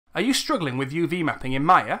Are you struggling with UV mapping in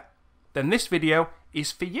Maya? Then this video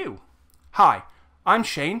is for you. Hi, I'm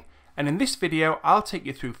Shane, and in this video I'll take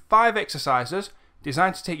you through 5 exercises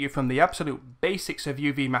designed to take you from the absolute basics of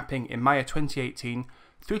UV mapping in Maya 2018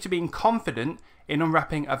 through to being confident in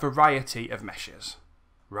unwrapping a variety of meshes.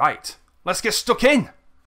 Right, let's get stuck in!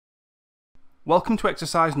 Welcome to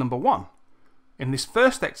exercise number 1. In this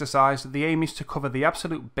first exercise, the aim is to cover the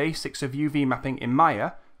absolute basics of UV mapping in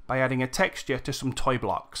Maya by adding a texture to some toy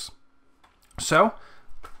blocks. So,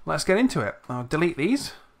 let's get into it. I'll delete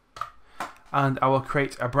these and I will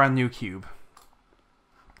create a brand new cube.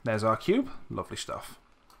 There's our cube, lovely stuff.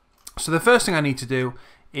 So the first thing I need to do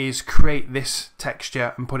is create this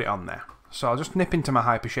texture and put it on there. So I'll just nip into my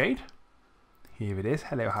hypershade. Here it is,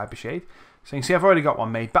 hello hypershade. So you can see I've already got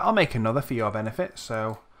one made, but I'll make another for your benefit.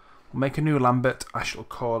 So we'll make a new Lambert. I shall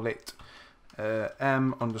call it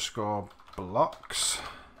m_blocks.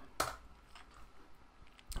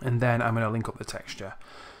 And then I'm going to link up the texture.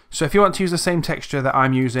 So if you want to use the same texture that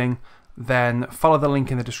I'm using, then follow the link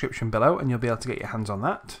in the description below and you'll be able to get your hands on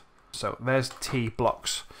that. So there's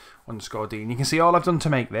t_blocks_d. And you can see all I've done to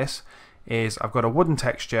make this is I've got a wooden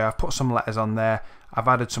texture, I've put some letters on there, I've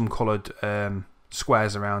added some coloured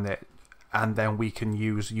squares around it, and then we can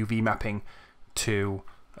use UV mapping to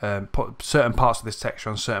put certain parts of this texture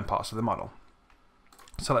on certain parts of the model.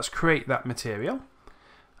 So let's create that material.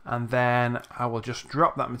 And then I will just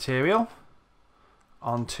drop that material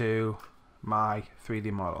onto my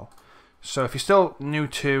 3D model. So if you're still new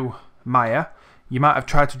to Maya, you might have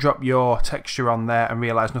tried to drop your texture on there and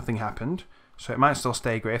realised nothing happened. So it might still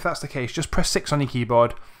stay grey. If that's the case, just press 6 on your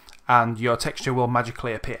keyboard and your texture will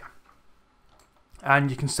magically appear. And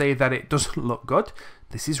you can see that it doesn't look good.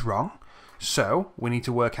 This is wrong. So we need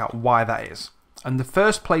to work out why that is. And the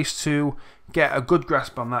first place to get a good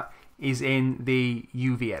grasp on that is in the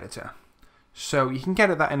UV editor. So you can get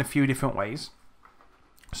at that in a few different ways.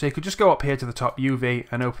 So you could just go up here to the top, UV,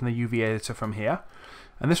 and open the UV editor from here.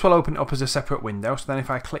 And this will open up as a separate window. So then if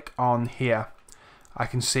I click on here, I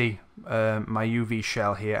can see my UV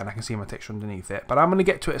shell here and I can see my texture underneath it. But I'm going to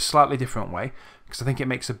get to it a slightly different way because I think it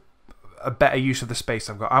makes a better use of the space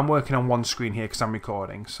I've got. I'm working on one screen here because I'm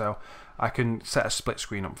recording, so I can set a split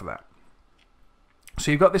screen up for that. So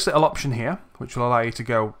you've got this little option here, which will allow you to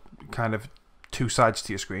go kind of 2 sides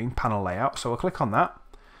to your screen, panel layout. So we'll click on that.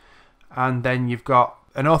 And then you've got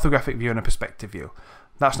an orthographic view and a perspective view.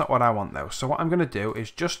 That's not what I want though. So what I'm going to do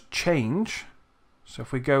is just change. So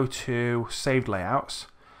if we go to saved layouts,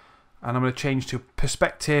 and I'm going to change to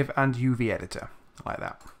perspective and UV editor, like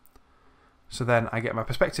that. So then I get my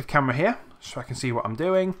perspective camera here, so I can see what I'm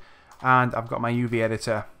doing. And I've got my UV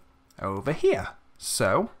editor over here.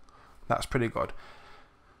 So that's pretty good.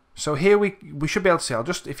 So here we should be able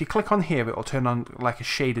to see, if you click on here, it will turn on like a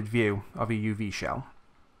shaded view of a UV shell.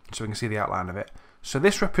 So we can see the outline of it. So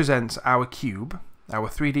this represents our cube, our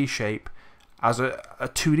 3D shape, as a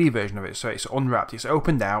 2D version of it. So it's unwrapped, it's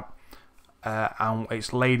opened out, and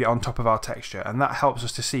it's laid on top of our texture. And that helps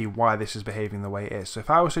us to see why this is behaving the way it is. So if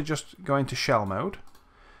I was to just go into shell mode,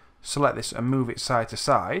 select this and move it side to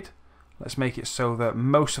side, let's make it so that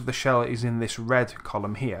most of the shell is in this red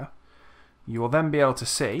column here. You will then be able to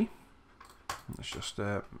see, let's just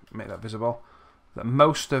make that visible, that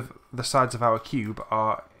most of the sides of our cube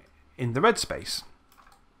are in the red space.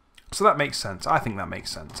 So that makes sense. I think that makes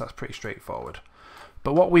sense. That's pretty straightforward.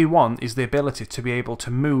 But what we want is the ability to be able to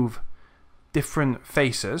move different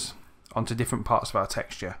faces onto different parts of our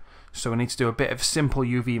texture. So we need to do a bit of simple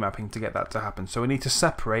UV mapping to get that to happen. So we need to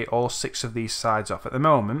separate all 6 of these sides off. At the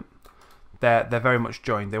moment, they're very much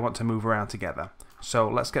joined. They want to move around together. So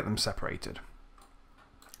let's get them separated.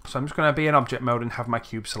 So I'm just going to be in object mode and have my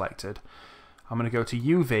cube selected. I'm going to go to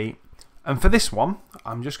UV, and for this one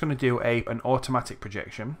I'm just going to do an automatic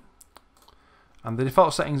projection, and the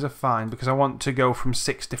default settings are fine because I want to go from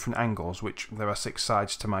 6 different angles, which there are 6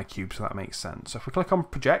 sides to my cube, so that makes sense. So if we click on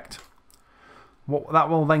project, what that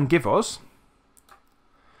will then give us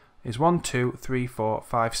is 1, 2, 3, 4,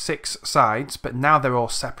 5, 6 sides, but now they're all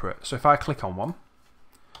separate. So if I click on one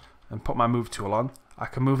and put my move tool on, I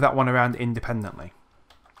can move that one around independently,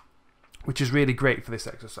 which is really great for this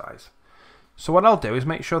exercise. So what I'll do is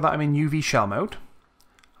make sure that I'm in UV shell mode.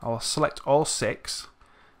 I'll select all 6,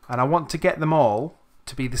 and I want to get them all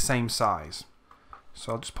to be the same size.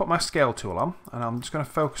 So I'll just put my scale tool on, and I'm just going to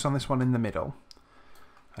focus on this one in the middle.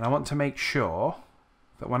 And I want to make sure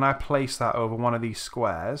that when I place that over one of these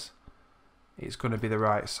squares, it's going to be the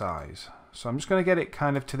right size. So I'm just going to get it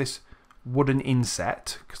kind of to this wooden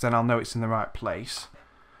inset, because then I'll know it's in the right place.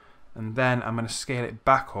 And then I'm going to scale it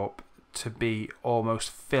back up to be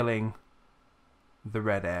almost filling the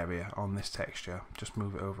red area on this texture. Just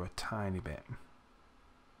move it over a tiny bit.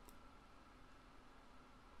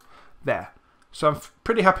 There. So I'm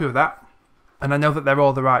pretty happy with that, and I know that they're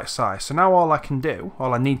all the right size. So now all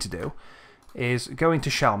I need to do is go into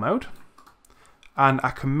shell mode, and I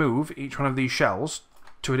can move each one of these shells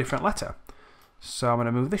to a different letter. So I'm going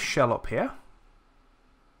to move this shell up here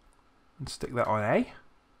and stick that on A,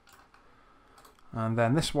 and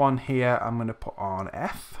then this one here I'm going to put on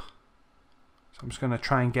F. So I'm just going to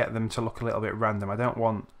try and get them to look a little bit random. I don't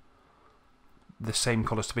want the same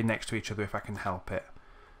colours to be next to each other if I can help it.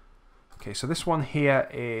 Okay, so this one here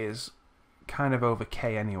is kind of over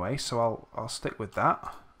K anyway, so I'll stick with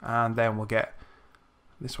that, and then we'll get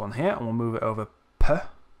this one here and we'll move it over P,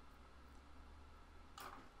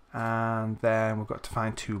 and then we've got to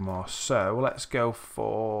find two more. So let's go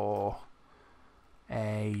for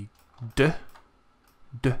a D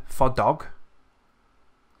for dog.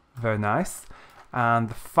 Very nice. And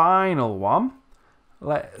the final one,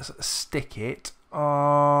 let's stick it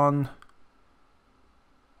on,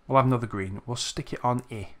 we'll have another green, we'll stick it on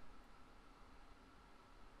E.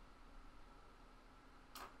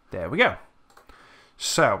 There we go.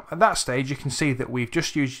 So at that stage you can see that we've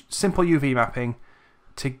just used simple UV mapping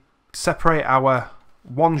to separate our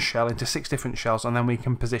one shell into 6 different shells, and then we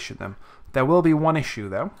can position them. There will be one issue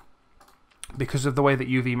though, because of the way that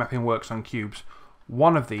UV mapping works on cubes.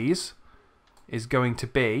 One of these is going to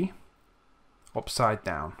be upside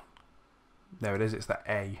down. There it is, it's that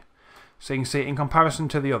A. So you can see in comparison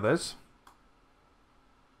to the others,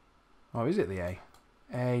 oh, is it the A?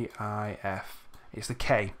 A, I, F. It's the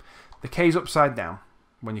K. The K is upside down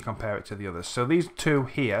when you compare it to the others. So these two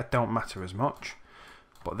here don't matter as much,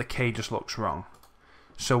 but the K just looks wrong.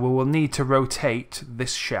 So we will need to rotate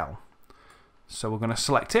this shell. So we're going to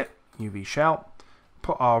select it, UV shell,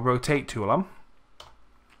 put our rotate tool on,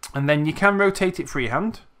 and then you can rotate it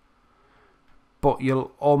freehand, but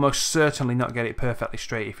you'll almost certainly not get it perfectly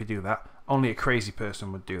straight if you do that. Only a crazy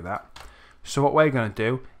person would do that. So what we're going to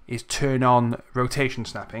do is turn on rotation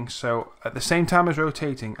snapping. So at the same time as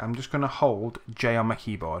rotating, I'm just going to hold J on my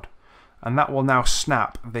keyboard, and that will now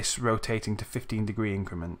snap this rotating to 15-degree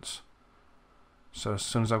increments. So as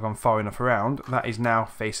soon as I've gone far enough around, that is now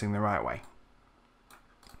facing the right way.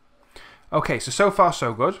 Okay, so far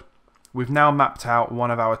so good. We've now mapped out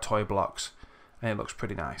one of our toy blocks, and it looks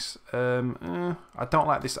pretty nice. I don't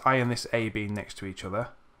like this I and this A being next to each other.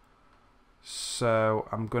 So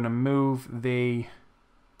I'm going to move the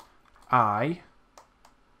I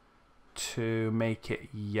to make it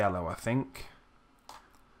yellow, I think.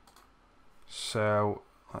 So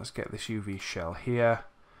let's get this UV shell here,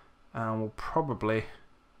 and we'll probably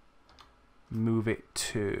move it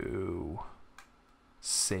to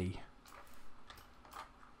C.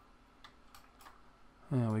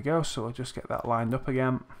 There we go, so we'll just get that lined up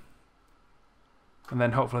again, and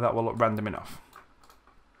then hopefully that will look random enough.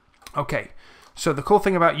 Okay, so the cool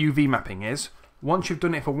thing about UV mapping is, once you've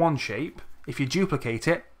done it for one shape, if you duplicate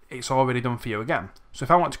it, it's already done for you again. So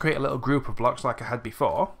if I want to create a little group of blocks like I had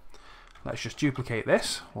before, let's just duplicate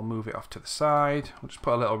this. We'll move it off to the side. We'll just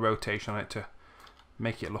put a little rotation on it to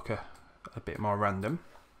make it look a bit more random.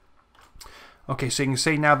 Okay, so you can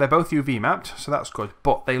see now they're both UV mapped, so that's good,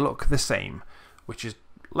 but they look the same, which is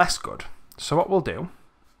less good. So what we'll do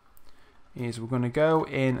is we're going to go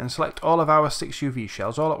in and select all of our 6 UV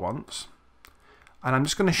shells all at once, and I'm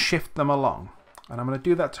just going to shift them along, and I'm going to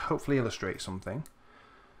do that to hopefully illustrate something.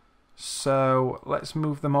 So let's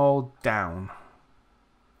move them all down.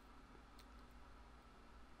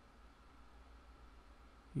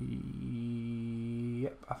 Yep,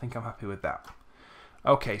 I think I'm happy with that.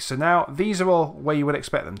 Okay, so now these are all where you would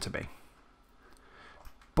expect them to be,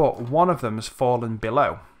 but one of them has fallen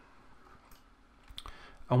below.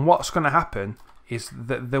 And what's going to happen is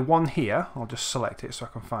that the one here, I'll just select it so I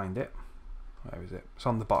can find it. Where is it? It's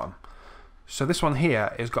on the bottom. So this one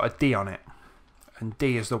here has got a D on it, and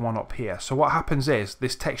D is the one up here. So what happens is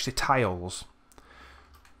this texture tiles.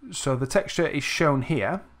 So the texture is shown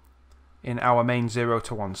here in our main 0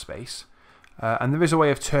 to 1 space, and there is a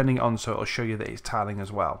way of turning it on so it'll show you that it's tiling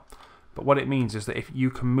as well. But what it means is that if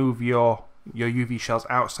you can move your UV shells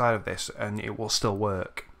outside of this, and it will still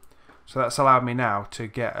work. So that's allowed me now to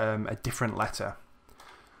get a different letter.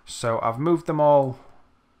 So I've moved them all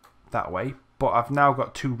that way, but I've now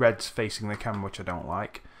got 2 reds facing the camera, which I don't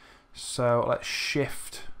like. So let's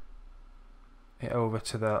shift it over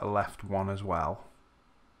to the left one as well.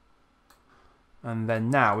 And then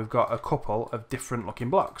now we've got a couple of different looking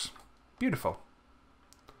blocks. Beautiful.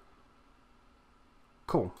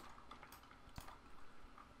 Cool.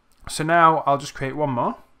 So now I'll just create one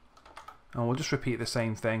more, and we'll just repeat the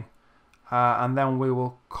same thing. and then we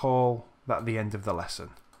will call that the end of the lesson.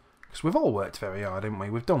 Because we've all worked very hard, haven't we?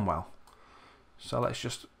 We've done well. So let's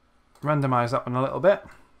just randomize that one a little bit.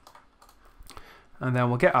 And then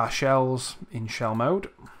we'll get our shells in shell mode.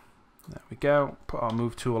 There we go. Put our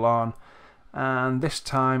move tool on. And this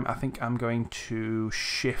time I think I'm going to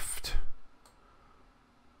shift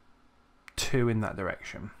 2 in that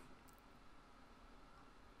direction.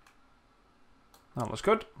 That looks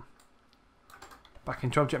good. Back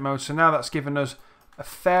into object mode. So now that's given us a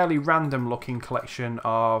fairly random looking collection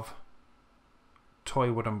of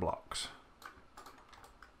toy wooden blocks.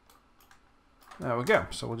 There we go.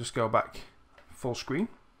 So we'll just go back full screen.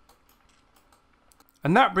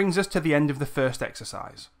 And that brings us to the end of the first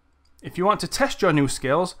exercise. If you want to test your new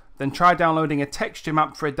skills, then try downloading a texture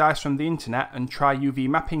map for a dice from the internet and try UV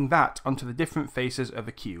mapping that onto the different faces of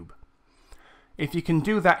a cube. If you can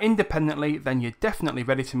do that independently, then you're definitely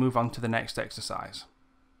ready to move on to the next exercise.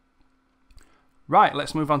 Right,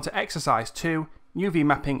 let's move on to exercise 2, UV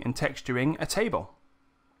mapping and texturing a table.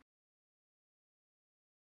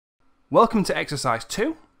 Welcome to exercise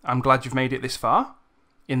 2. I'm glad you've made it this far.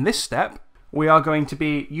 In this step, we are going to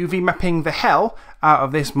be UV mapping the hell out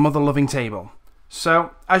of this mother-loving table.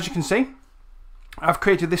 So, as you can see, I've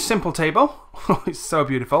created this simple table. It's so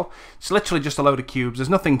beautiful. It's literally just a load of cubes. There's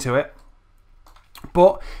nothing to it.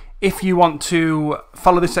 But if you want to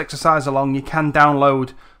follow this exercise along, you can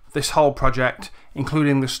download this whole project,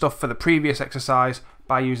 including the stuff for the previous exercise,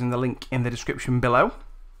 by using the link in the description below.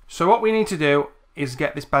 So what we need to do is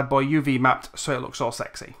get this bad boy UV mapped so it looks all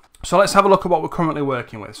sexy. So let's have a look at what we're currently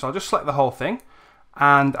working with. So I'll just select the whole thing,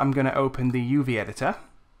 and I'm going to open the UV editor.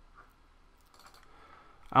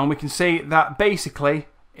 And we can see that basically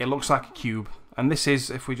it looks like a cube. And this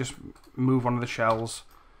is, if we just move one of the shells,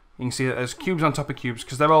 you can see that there's cubes on top of cubes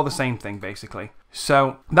because they're all the same thing basically.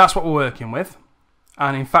 So that's what we're working with.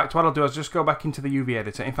 And in fact, what I'll do is just go back into the UV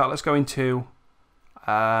editor. In fact, let's go into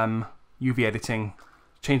UV editing,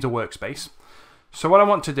 change the workspace. So what I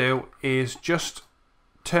want to do is just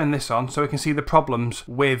turn this on so we can see the problems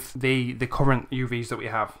with the current UVs that we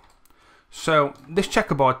have. So this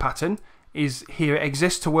checkerboard pattern is here. It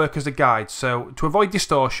exists to work as a guide. So to avoid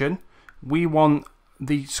distortion, we want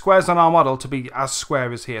the squares on our model to be as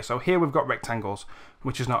square as here. So here we've got rectangles,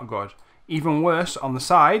 which is not good. Even worse on the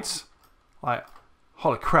sides, like,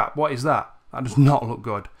 holy crap, what is that? That does not look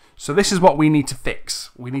good. So this is what we need to fix.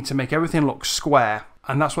 We need to make everything look square,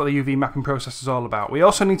 and that's what the UV mapping process is all about. We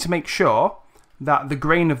also need to make sure that the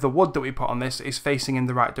grain of the wood that we put on this is facing in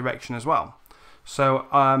the right direction as well. So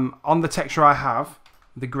on the texture I have,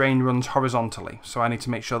 the grain runs horizontally, so I need to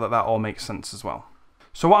make sure that that all makes sense as well.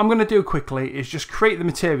 So what I'm going to do quickly is just create the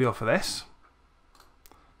material for this.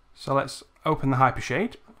 So let's open the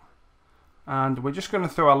Hypershade, and we're just going to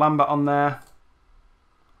throw a Lambert on there.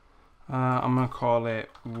 I'm going to call it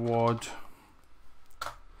wood,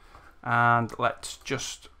 and let's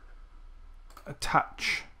just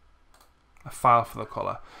attach a file for the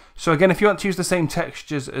colour. So again, if you want to use the same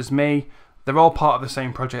textures as me, they're all part of the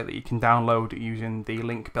same project that you can download using the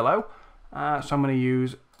link below. So I'm going to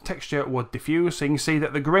use texture wood diffuse, so you can see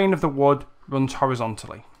that the grain of the wood runs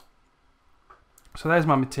horizontally. So there's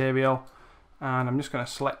my material, and I'm just going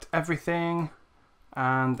to select everything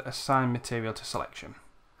and assign material to selection.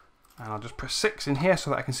 And I'll just press 6 in here so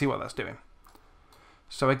that I can see what that's doing.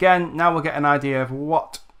 So again, now we'll get an idea of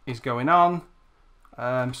what is going on.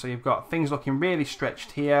 So you've got things looking really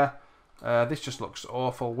stretched here. This just looks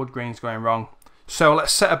awful. Wood grain's going wrong. So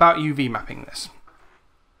let's set about UV mapping this.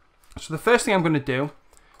 So the first thing I'm going to do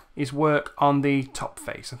is work on the top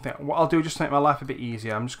face. I think what I'll do just to make my life a bit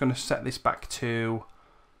easier, I'm just going to set this back to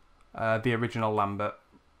the original Lambert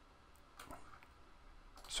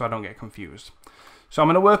so I don't get confused. So I'm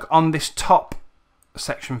going to work on this top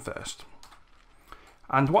section first.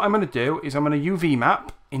 And what I'm going to do is I'm going to UV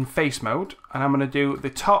map in face mode, and I'm going to do the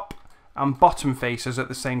top and bottom faces at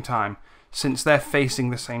the same time, since they're facing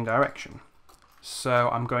the same direction. So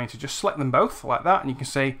I'm going to just select them both like that, and you can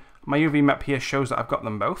see my UV map here shows that I've got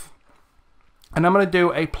them both. And I'm going to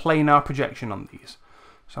do a planar projection on these.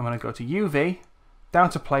 So I'm going to go to UV, down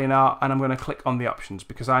to planar, and I'm going to click on the options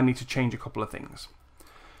because I need to change a couple of things.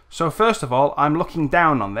 So first of all, I'm looking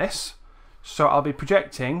down on this, so I'll be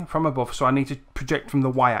projecting from above, so I need to project from the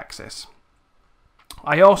y-axis.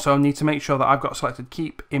 I also need to make sure that I've got selected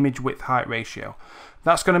keep image width height ratio.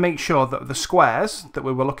 That's going to make sure that the squares that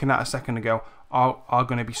we were looking at a second ago are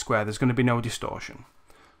going to be square. There's going to be no distortion.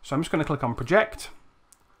 So I'm just going to click on project,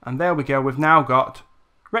 and there we go. We've now got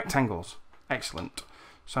rectangles. Excellent.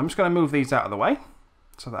 So I'm just going to move these out of the way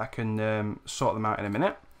so that I can sort them out in a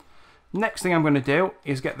minute. Next thing I'm going to do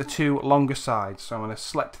is get the two longer sides. So I'm going to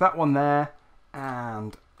select that one there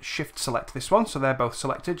and shift select this one. So they're both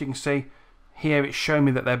selected. You can see here it's showing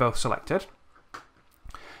me that they're both selected.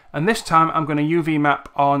 And this time I'm going to UV map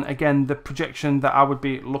on, again, the projection that I would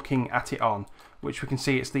be looking at it on, which we can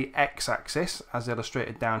see it's the x-axis as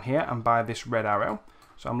illustrated down here and by this red arrow.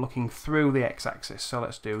 So I'm looking through the x-axis. So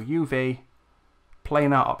let's do UV,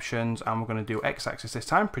 planar options, and we're going to do x-axis this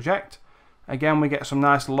time, project. Again, we get some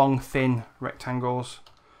nice long thin rectangles.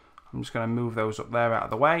 I'm just going to move those up there out of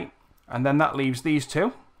the way. And then that leaves these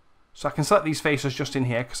two. So I can select these faces just in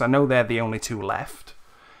here because I know they're the only two left.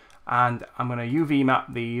 And I'm going to UV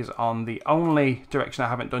map these on the only direction I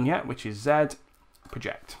haven't done yet, which is Z,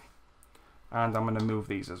 project. And I'm going to move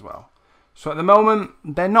these as well. So at the moment,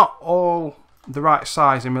 they're not all the right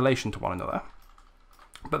size in relation to one another,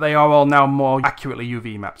 but they are all now more accurately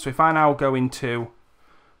UV mapped. So if I now go into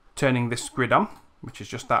turning this grid on, which is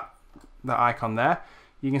just that icon there,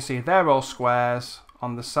 you can see they're all squares.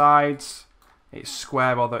 On the sides, it's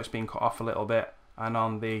square, although it's been cut off a little bit. And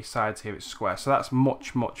on the sides here, it's square. So that's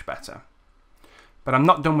much, much better. But I'm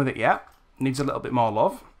not done with it yet. It needs a little bit more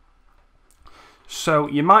love. So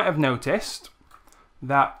you might have noticed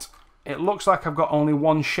that it looks like I've got only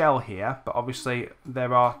one shell here, but obviously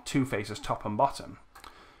there are two faces, top and bottom.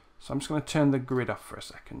 So I'm just going to turn the grid off for a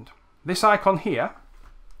second. This icon here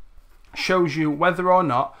shows you whether or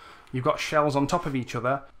not you've got shells on top of each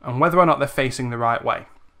other and whether or not they're facing the right way.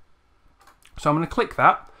 So I'm going to click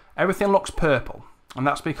that. Everything looks purple, and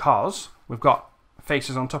that's because we've got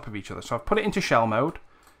faces on top of each other. So I've put it into shell mode,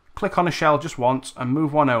 click on a shell just once and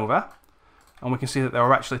move one over, and we can see that there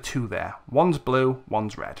are actually two there. One's blue,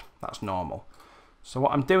 one's red. That's normal. So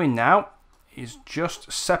what I'm doing now is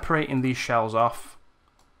just separating these shells off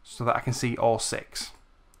so that I can see all six.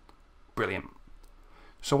 Brilliant.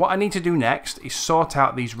 So what I need to do next is sort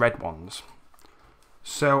out these red ones.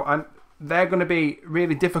 So they're going to be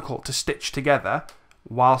really difficult to stitch together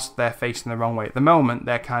whilst they're facing the wrong way. At the moment,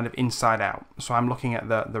 they're kind of inside out. So I'm looking at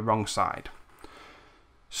the wrong side.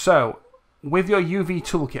 So with your UV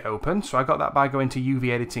toolkit open, so I got that by going to UV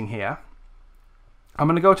editing here, I'm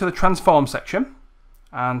going to go to the transform section,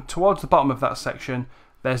 and towards the bottom of that section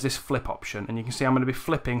there's this flip option, and you can see I'm going to be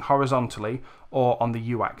flipping horizontally or on the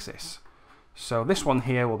U axis. So this one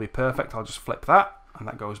here will be perfect. I'll just flip that and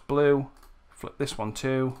that goes blue, flip this one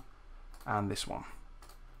too, and this one.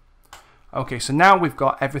 Okay, so now we've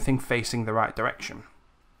got everything facing the right direction.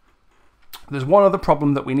 There's one other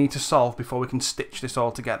problem that we need to solve before we can stitch this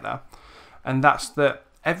all together, and that's that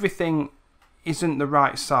everything isn't the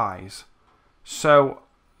right size. So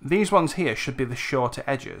these ones here should be the shorter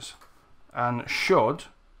edges and should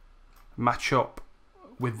match up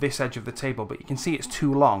with this edge of the table, but you can see it's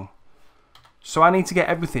too long. So I need to get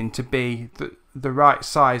everything to be the right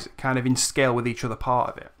size, kind of in scale with each other part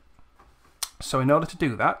of it. So in order to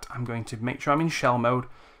do that, I'm going to make sure I'm in shell mode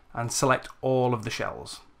and select all of the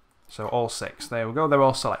shells. So all six. There we go, they're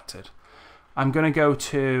all selected. I'm going to go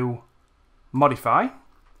to modify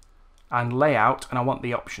and layout, and I want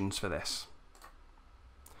the options for this.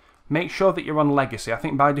 Make sure that you're on legacy. I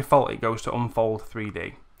think by default it goes to unfold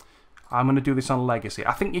 3D. I'm going to do this on legacy.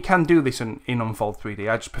 I think you can do this in unfold 3D.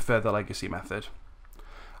 I just prefer the legacy method.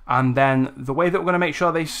 And then the way that we're going to make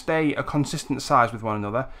sure they stay a consistent size with one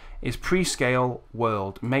another is pre-scale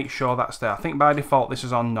world. Make sure that's there. I think by default this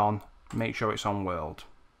is on none. Make sure it's on world.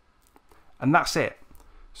 And that's it.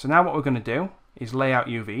 So now what we're going to do is lay out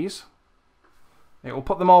UVs. It will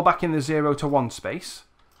put them all back in the 0 to 1 space.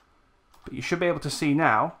 But you should be able to see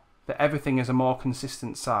now that everything is a more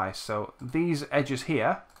consistent size. So these edges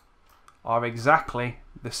here are exactly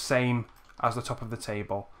the same as the top of the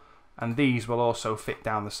table, and these will also fit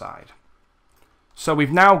down the side. So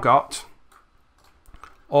we've now got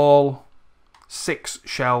all 6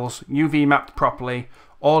 shells UV mapped properly,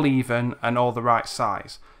 all even and all the right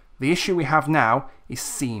size. The issue we have now is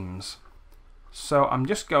seams. So I'm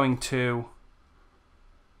just going to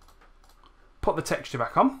put the texture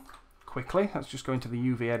back on quickly. Let's just go into the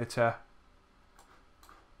UV editor,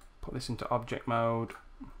 put this into object mode,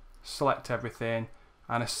 select everything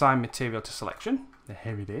and assign material to selection.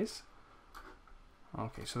 Here it is.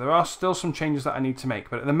 Okay, so there are still some changes that I need to make,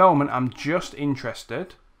 but at the moment I'm just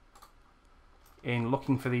interested in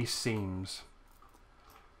looking for these seams.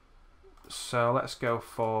 So let's go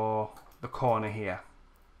for the corner here.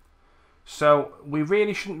 So we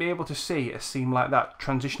really shouldn't be able to see a seam like that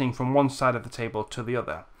transitioning from one side of the table to the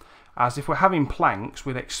other, as if we're having planks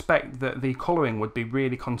we'd expect that the colouring would be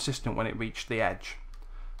really consistent when it reached the edge.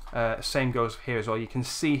 Same goes here as well. You can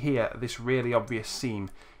see here this really obvious seam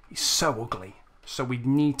is so ugly, so we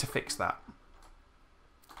need to fix that.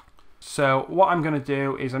 So what I'm going to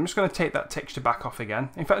do is I'm just going to take that texture back off again.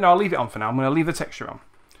 In fact, no, I'll leave it on for now. I'm going to leave the texture on.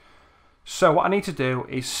 So what I need to do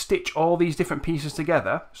is stitch all these different pieces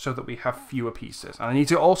together so that we have fewer pieces. And I need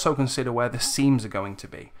to also consider where the seams are going to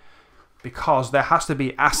be, because there has to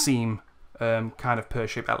be a seam kind of per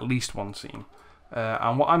shape, at least one seam.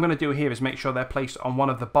 And what I'm going to do here is make sure they're placed on one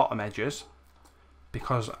of the bottom edges,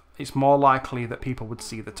 because it's more likely that people would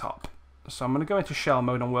see the top. So I'm going to go into shell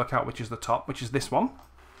mode and work out which is the top, which is this one.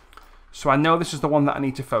 So I know this is the one that I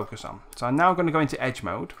need to focus on. So I'm now going to go into edge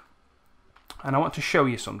mode, and I want to show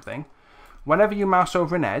you something. Whenever you mouse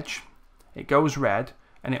over an edge, it goes red,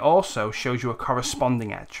 and it also shows you a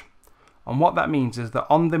corresponding edge. And what that means is that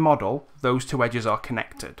on the model, those two edges are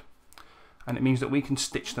connected. And it means that we can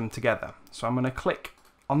stitch them together. So I'm going to click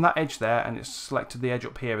on that edge there, and it's selected the edge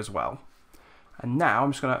up here as well. And now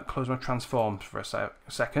I'm just going to close my transforms for a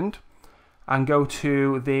second and go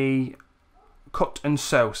to the cut and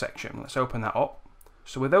sew section. Let's open that up.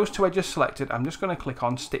 So with those two edges selected, I'm just going to click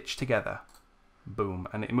on stitch together. Boom,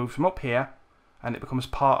 and it moves from up here and it becomes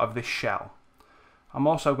part of this shell. I'm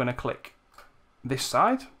also going to click this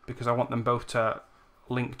side because I want them both to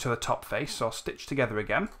link to the top face, so I'll stitch together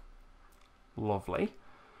again. Lovely.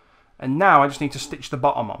 And now I just need to stitch the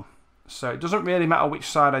bottom on. So it doesn't really matter which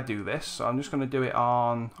side I do this, so I'm just going to do it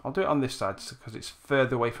on, I'll do it on this side because it's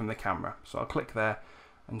further away from the camera. So I'll click there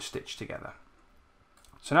and stitch together.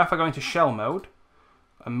 So now if I go into shell mode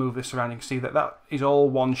and move this around, you can see that that is all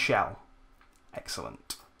one shell.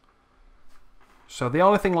 Excellent. So the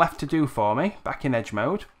only thing left to do for me, back in edge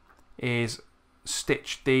mode, is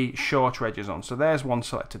stitch the shorter edges on. So there's one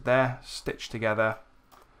selected there, stitch together.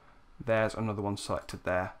 There's another one selected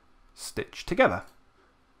there, stitch together.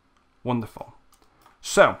 Wonderful.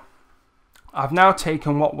 So I've now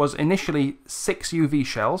taken what was initially 6 UV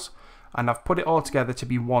shells and I've put it all together to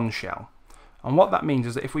be one shell. And what that means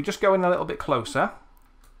is that if we just go in a little bit closer,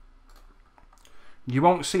 you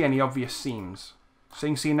won't see any obvious seams. So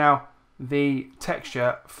you can see now the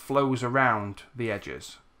texture flows around the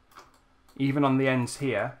edges. Even on the ends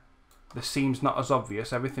here, the seam's not as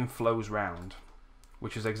obvious, everything flows round,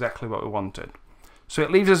 which is exactly what we wanted. So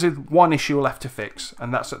it leaves us with one issue left to fix,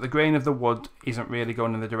 and that's that the grain of the wood isn't really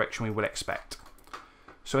going in the direction we would expect.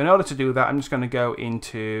 So in order to do that, I'm just going to go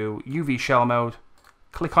into UV shell mode,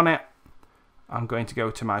 click on it. I'm going to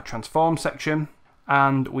go to my transform section,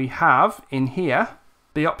 and we have in here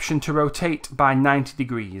the option to rotate by 90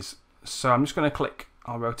 degrees. So I'm just going to click,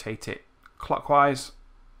 I'll rotate it clockwise,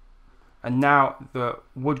 and now the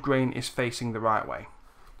wood grain is facing the right way.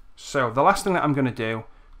 So the last thing that I'm going to do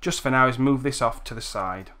just for now is move this off to the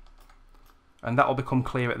side, and that will become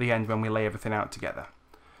clear at the end when we lay everything out together.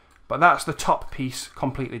 But that's the top piece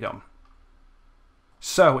completely done.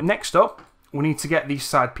 So next up, we need to get these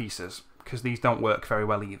side pieces, because these don't work very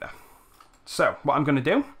well either. So what I'm going to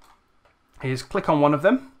do is click on one of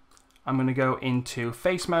them. I'm going to go into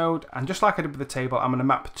face mode, and just like I did with the table, I'm going to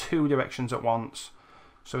map 2 directions at once.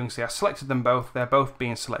 So we can see I selected them both, they're both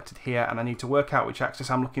being selected here, and I need to work out which axis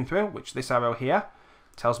I'm looking through, which this arrow here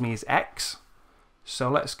tells me is X. So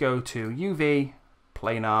let's go to UV,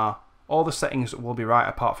 planar, all the settings will be right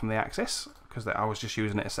apart from the axis, because I was just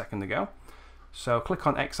using it a second ago. So click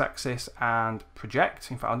on X axis and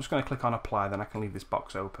project. In fact, I'm just going to click on apply, then I can leave this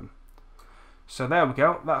box open. So there we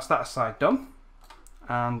go, that's that side done.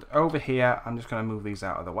 And over here, I'm just going to move these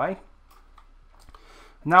out of the way.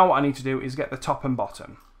 Now what I need to do is get the top and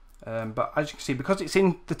bottom. But as you can see, because it's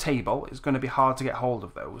in the table, it's going to be hard to get hold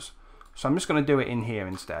of those. So I'm just going to do it in here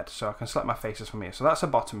instead. So I can select my faces from here. So that's a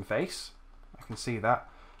bottom face. I can see that.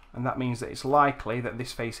 And that means that it's likely that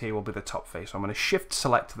this face here will be the top face. So I'm going to shift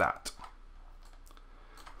select that.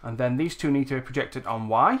 And then these two need to be projected on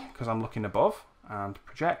Y, because I'm looking above. And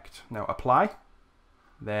project. No, apply.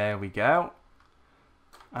 There we go.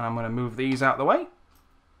 And I'm going to move these out of the way.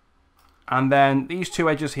 And then these two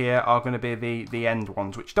edges here are going to be the end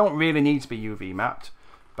ones, which don't really need to be UV mapped,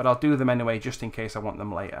 but I'll do them anyway just in case I want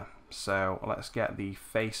them later. So let's get the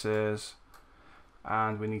faces,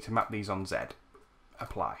 and we need to map these on Z.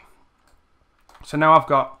 Apply. So now I've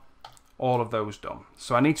got all of those done.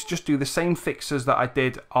 So I need to just do the same fixes that I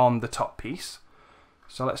did on the top piece.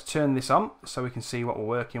 So let's turn this on so we can see what we're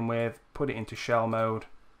working with, put it into shell mode,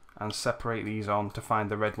 and separate these on to find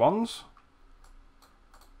the red ones.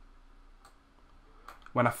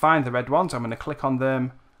 When I find the red ones, I'm going to click on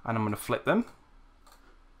them and I'm going to flip them.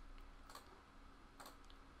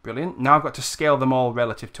 Brilliant. Now I've got to scale them all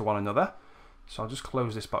relative to one another. So I'll just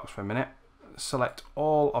close this box for a minute. Select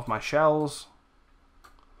all of my shells.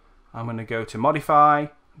 I'm going to go to modify.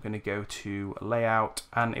 I'm going to go to layout,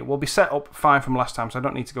 and it will be set up fine from last time, so I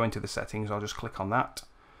don't need to go into the settings. I'll just click on that.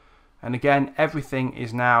 And again, everything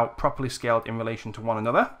is now properly scaled in relation to one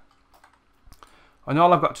another. And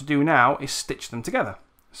all I've got to do now is stitch them together.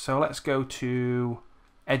 So let's go to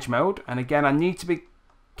edge mode. And again, I need to be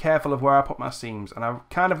careful of where I put my seams. And I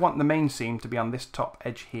kind of want the main seam to be on this top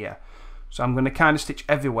edge here. So I'm going to kind of stitch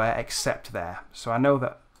everywhere except there. So I know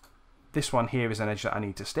that this one here is an edge that I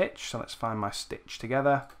need to stitch. So let's find my stitch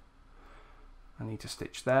together. I need to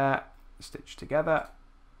stitch there, stitch together.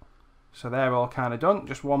 So they're all kind of done.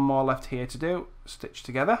 Just one more left here to do. Stitch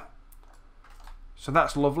together. So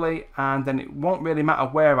that's lovely. And then it won't really matter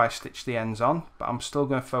where I stitch the ends on, but I'm still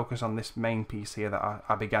going to focus on this main piece here that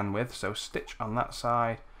I began with. So stitch on that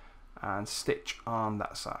side and stitch on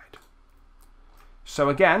that side. So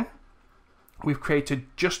again, we've created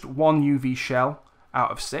just one UV shell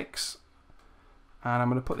out of 6. And I'm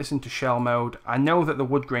going to put this into shell mode. I know that the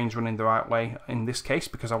wood grain's running the right way in this case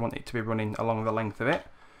because I want it to be running along the length of it.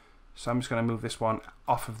 So I'm just going to move this one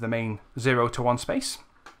off of the main 0 to 1 space.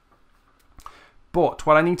 But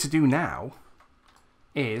what I need to do now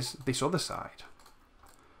is this other side.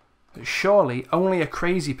 Surely only a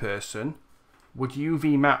crazy person would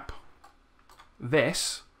UV map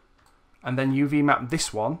this and then UV map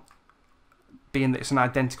this one, being that it's an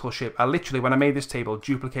identical shape. I literally, when I made this table,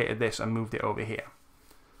 duplicated this and moved it over here.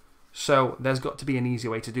 So there's got to be an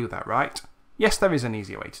easier way to do that, right? Yes, there is an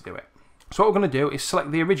easier way to do it. So what we're going to do is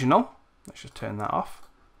select the original. Let's just turn that off.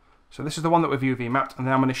 So this is the one that we've UV mapped, and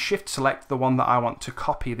then I'm going to shift select the one that I want to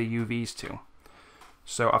copy the UVs to.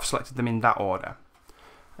 So I've selected them in that order.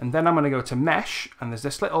 And then I'm going to go to mesh, and there's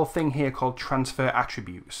this little thing here called transfer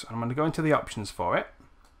attributes. I'm going to go into the options for it.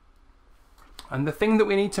 And the thing that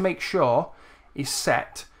we need to make sure is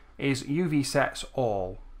set is UV sets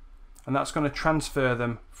all. And that's going to transfer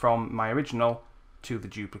them from my original to the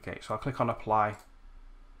duplicate. So I'll click on apply.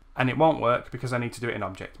 And it won't work because I need to do it in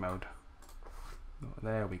object mode.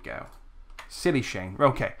 There we go. Silly Shane.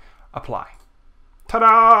 Okay, apply.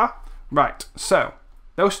 Ta-da! Right, so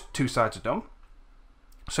those two sides are done.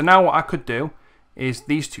 So now what I could do is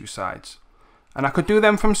these two sides. And I could do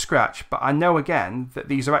them from scratch, but I know again that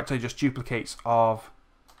these are actually just duplicates of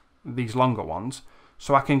these longer ones.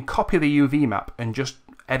 So I can copy the UV map and just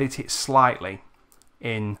edit it slightly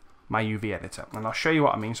in my UV editor. And I'll show you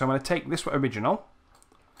what I mean. So I'm going to take this original,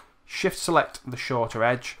 shift select the shorter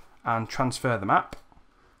edge and transfer the map.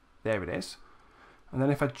 There it is. And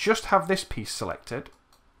then if I just have this piece selected,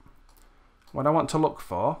 what I want to look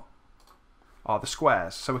for are the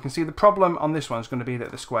squares. So we can see the problem on this one is going to be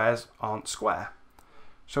that the squares aren't square.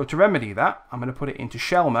 So to remedy that, I'm going to put it into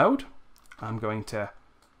shell mode. I'm going to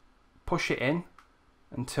push it in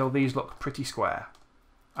until these look pretty square.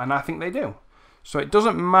 And I think they do. So it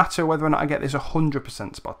doesn't matter whether or not I get this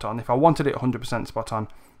 100% spot on. If I wanted it 100% spot on,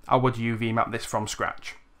 I would UV map this from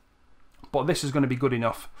scratch. But this is going to be good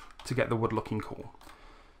enough to get the wood looking cool.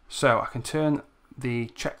 So I can turn the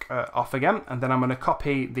check off again, and then I'm going to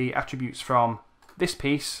copy the attributes from this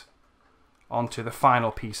piece onto the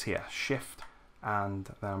final piece here. Shift, and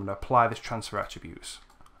then I'm going to apply this transfer attributes.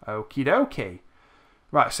 Okie dokie.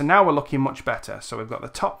 Right, so now we're looking much better. So we've got the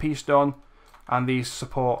top piece done, and these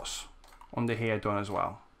supports under here done as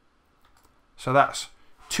well. So that's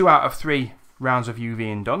 2 out of 3 rounds of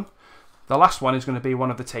UVing done. The last one is going to be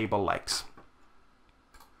one of the table legs.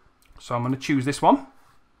 So I'm going to choose this one.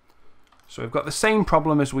 So we've got the same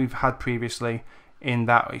problem as we've had previously in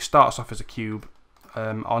that it starts off as a cube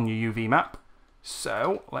on your UV map.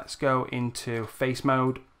 So let's go into face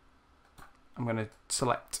mode. I'm going to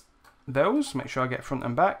select those, make sure I get front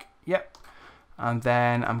and back. Yep. And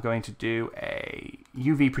then I'm going to do a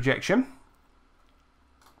UV projection.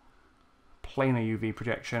 Planar UV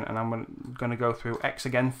projection, and I'm going to go through X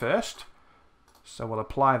again first. So we'll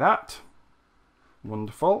apply that.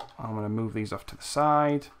 Wonderful. I'm going to move these off to the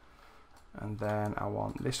side. And then I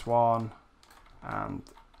want this one and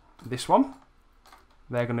this one.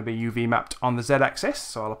 They're going to be UV mapped on the Z axis,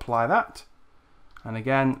 so I'll apply that. And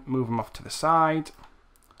again, move them off to the side.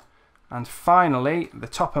 And finally, the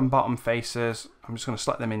top and bottom faces, I'm just going to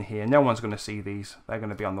select them in here. No one's going to see these. They're going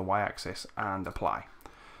to be on the Y axis, and apply.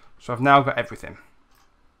 So I've now got everything.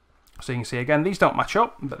 So you can see again, these don't match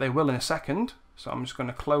up, but they will in a second. So I'm just going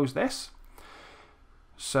to close this.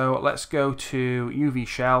 So let's go to UV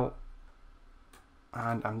shell.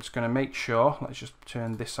 And I'm just going to make sure, let's just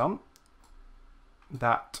turn this on,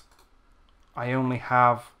 that I only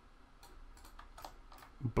have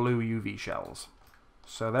blue UV shells.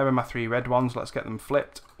 So there are my 3 red ones. Let's get them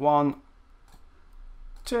flipped. 1,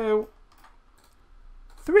 2,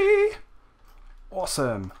 3.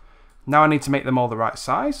 Awesome. Now I need to make them all the right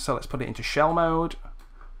size. So let's put it into shell mode.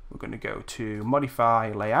 We're going to go to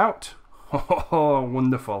modify layout. Oh,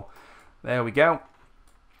 wonderful. There we go.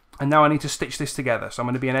 And now I need to stitch this together. So I'm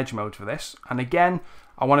going to be in edge mode for this. And again,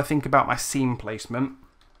 I want to think about my seam placement.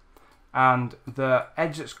 And the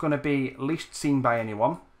edge that's going to be least seen by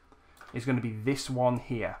anyone is going to be this one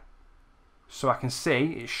here. So I can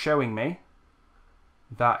see it's showing me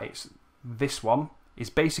that it's this one is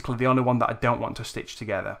basically the only one that I don't want to stitch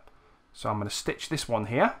together. So I'm going to stitch this one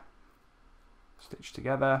here. Stitch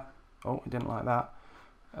together. Oh, I didn't like that.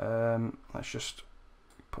 Let's just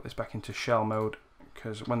put this back into shell mode,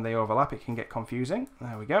 because when they overlap it can get confusing.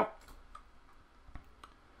 There we go.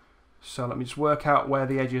 So let me just work out where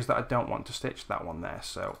the edge is that I don't want to stitch. That one there.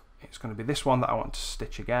 So it's going to be this one that I want to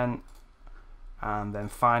stitch again, and then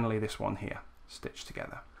finally this one here, stitch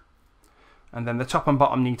together. And then the top and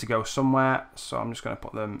bottom need to go somewhere, so I'm just going to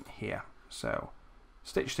put them here. So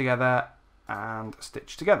stitch together and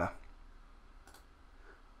stitch together.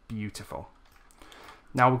 Beautiful.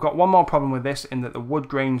 Now we've got one more problem with this, in that the wood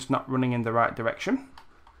grain's not running in the right direction.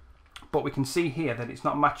 But we can see here that it's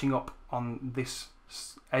not matching up on this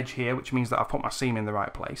edge here, which means that I've put my seam in the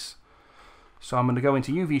right place. So I'm going to go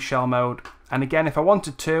into UV shell mode, and again, if I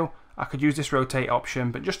wanted to, I could use this rotate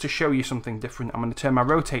option, but just to show you something different, I'm going to turn my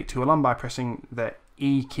rotate tool on by pressing the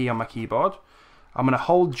E key on my keyboard. I'm going to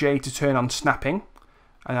hold J to turn on snapping,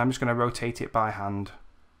 and I'm just going to rotate it by hand.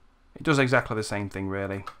 It does exactly the same thing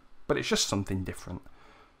really, but it's just something different.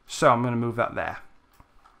 So I'm going to move that there.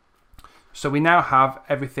 So we now have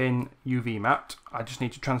everything UV mapped. I just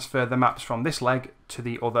need to transfer the maps from this leg to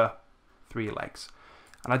the other 3 legs.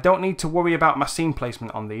 And I don't need to worry about my seam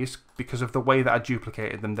placement on these, because of the way that I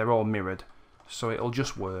duplicated them. They're all mirrored, so it'll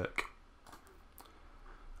just work.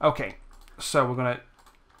 Okay, so we're going to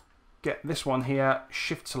get this one here,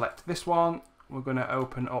 shift select this one. We're going to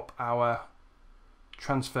open up our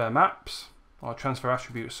transfer maps, or transfer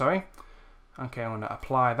attributes, sorry. Okay, I'm going to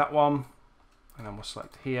apply that one, and then we'll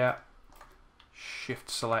select here, shift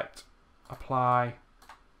select, apply,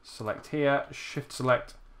 select here, shift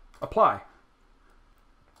select, apply.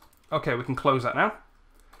 Okay, we can close that now.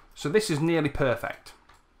 So this is nearly perfect.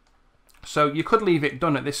 So you could leave it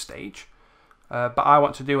done at this stage, but I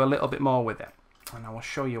want to do a little bit more with it, and I will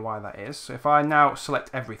show you why that is. So if I now select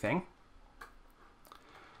everything,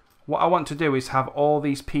 what I want to do is have all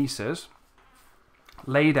these pieces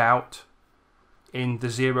laid out in the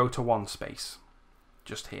 0 to 1 space,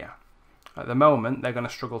 just here. At the moment, they're going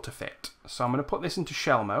to struggle to fit. So I'm going to put this into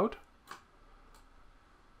shell mode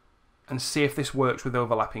and see if this works with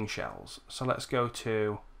overlapping shells. So let's go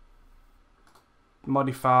to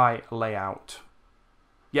modify layout.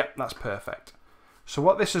 Yep, that's perfect. So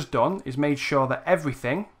what this has done is made sure that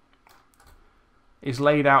everything is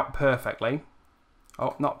laid out perfectly.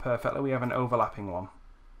 Oh, not perfectly, we have an overlapping one.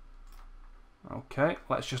 Okay,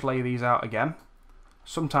 let's just lay these out again.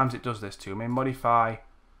 Sometimes it does this to me. Modify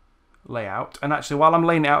layout. And actually, while I'm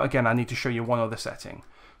laying it out again, I need to show you one other setting.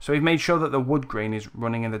 So we've made sure that the wood grain is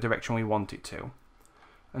running in the direction we want it to.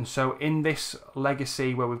 And so in this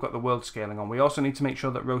legacy where we've got the world scaling on, we also need to make sure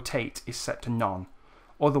that rotate is set to none.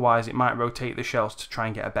 Otherwise, it might rotate the shells to try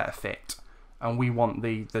and get a better fit. And we want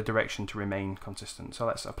the direction to remain consistent. So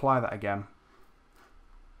let's apply that again.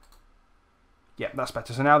 Yep, that's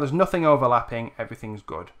better. So now there's nothing overlapping, everything's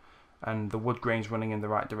good. And the wood grain's running in the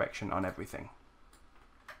right direction on everything.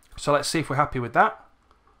 So let's see if we're happy with that.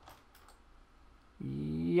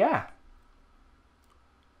 Yeah.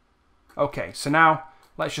 Okay, so now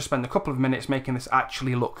let's just spend a couple of minutes making this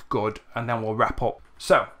actually look good, and then we'll wrap up.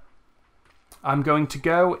 So I'm going to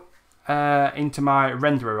go into my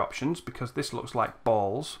renderer options, because this looks like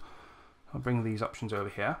balls. I'll bring these options over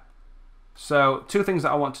here. So 2 things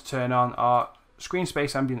that I want to turn on are screen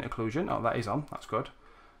space ambient occlusion. Oh, that is on, that's good.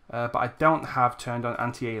 But I don't have turned on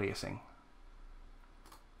anti-aliasing.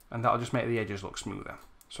 And that'll just make the edges look smoother.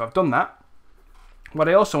 So I've done that. What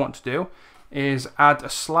I also want to do is add a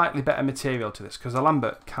slightly better material to this, because the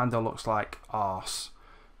Lambert kind of looks like arse.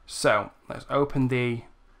 So let's open the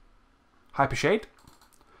Hypershade.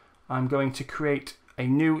 I'm going to create a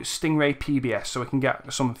new Stingray PBS so we can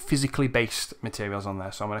get some physically based materials on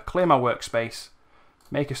there. So I'm going to clear my workspace,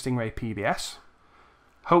 make a Stingray PBS.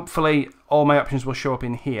 Hopefully all my options will show up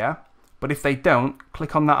in here, but if they don't,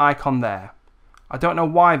 click on that icon there. I don't know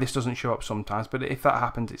why this doesn't show up sometimes, but if that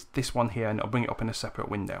happens, it's this one here, and it'll bring it up in a separate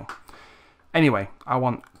window. Anyway, I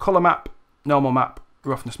want color map, normal map,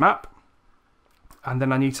 roughness map, and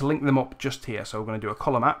then I need to link them up just here. So we're going to do a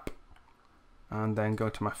color map, and then go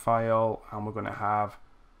to my file, and we're going to have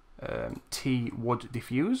T wood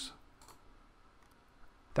diffuse.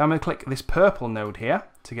 Then I'm going to click this purple node here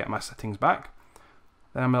to get my settings back.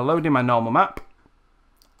 Then I'm going to load in my normal map,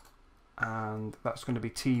 and that's going to be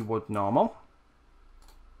T wood normal.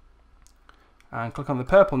 and click on the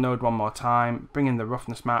purple node one more time, bring in the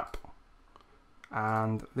roughness map,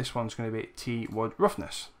 and this one's going to be T wood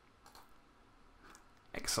roughness.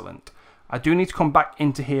 Excellent. I do need to come back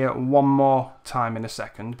into here one more time in a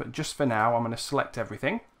second, but just for now I'm going to select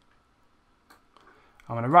everything.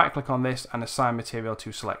 I'm going to right click on this and assign material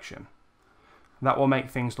to selection. That will make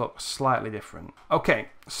things look slightly different. Okay,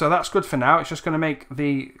 so that's good for now. It's just going to make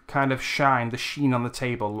the kind of shine, the sheen on the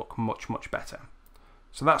table look much, much better.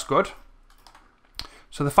 So that's good.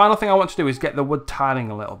 So the final thing I want to do is get the wood tiling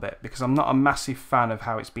a little bit, because I'm not a massive fan of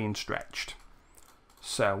how it's being stretched.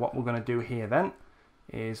 So what we're going to do here then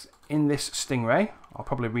is in this stingray, I'll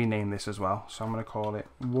probably rename this as well. So I'm going to call it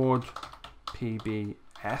Wood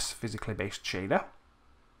PBS, physically based shader.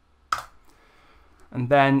 And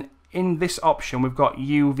then in this option we've got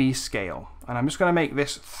UV scale, and I'm just going to make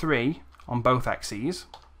this 3 on both axes,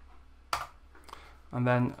 and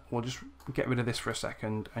then we'll just get rid of this for a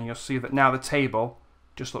second, and you'll see that now the table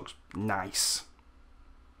just looks nice.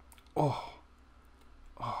 Oh,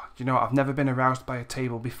 do you know what? I've never been aroused by a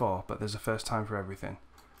table before, but there's a first time for everything.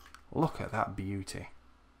 Look at that beauty.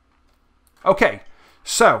 Okay,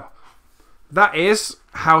 so that is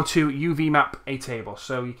how to UV map a table.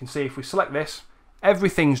 So you can see if we select this,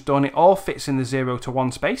 everything's done. It all fits in the 0 to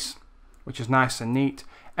 1 space, which is nice and neat.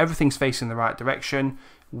 Everything's facing the right direction.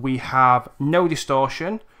 We have no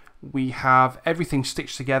distortion. We have everything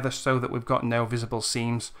stitched together so that we've got no visible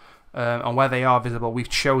seams. And where they are visible, we've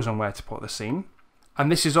chosen where to put the seam.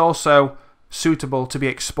 And this is also suitable to be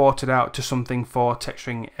exported out to something for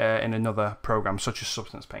texturing in another program, such as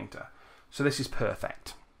Substance Painter. So this is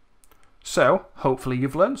perfect. So hopefully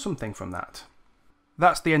you've learned something from that.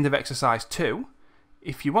 That's the end of exercise 2.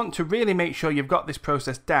 If you want to really make sure you've got this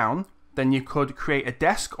process down, then you could create a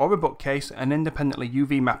desk or a bookcase and independently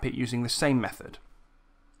UV map it using the same method.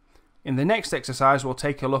 In the next exercise, we'll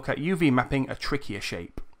take a look at UV mapping a trickier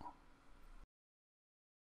shape.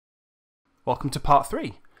 Welcome to part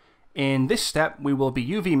 3. In this step, we will be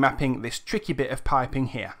UV mapping this tricky bit of piping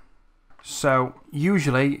here. So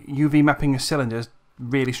usually UV mapping a cylinder is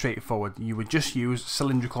really straightforward. You would just use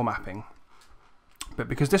cylindrical mapping. But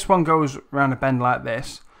because this one goes around a bend like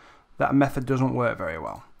this, that method doesn't work very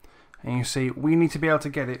well. And you see, we need to be able to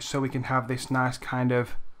get it so we can have this nice kind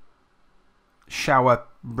of shower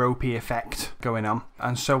ropey effect going on.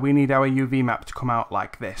 And so we need our UV map to come out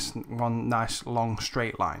like this, one nice long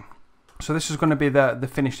straight line. So this is going to be the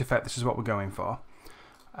finished effect. This is what we're going for.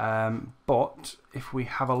 But if we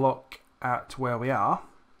have a look at where we are,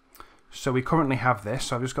 so we currently have this.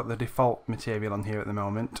 So I've just got the default material on here at the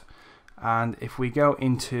moment. And if we go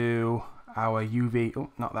into our UV,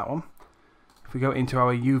 oh, not that one. If we go into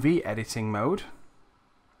our UV editing mode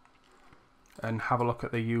and have a look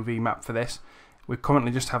at the UV map for this, we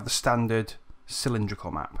currently just have the standard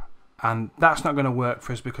cylindrical map. And that's not going to work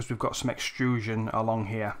for us because we've got some extrusion along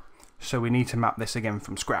here. So we need to map this again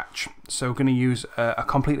from scratch. So we're going to use a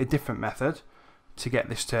completely different method to get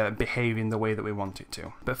this to behave in the way that we want it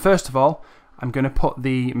to. But first of all, I'm going to put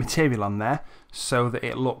the material on there so that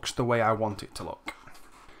it looks the way I want it to look.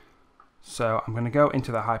 So I'm going to go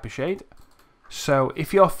into the Hypershade. So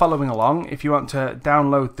if you're following along, if you want to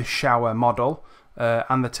download the shower model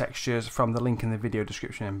and the textures from the link in the video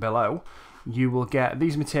description and below, you will get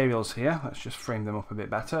these materials here. Let's just frame them up a bit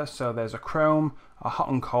better. So there's a chrome, a hot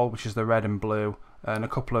and cold, which is the red and blue, and a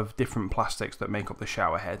couple of different plastics that make up the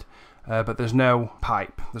shower head. But there's no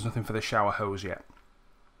pipe. There's nothing for the shower hose yet.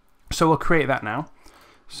 So we'll create that now.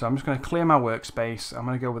 So I'm just going to clear my workspace. I'm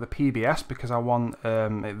going to go with a PBS because I want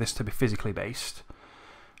this to be physically based.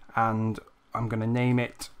 And I'm going to name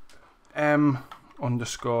it M_shower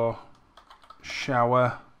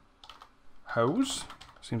hose.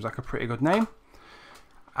 Seems like a pretty good name.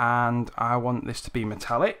 And I want this to be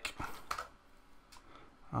metallic.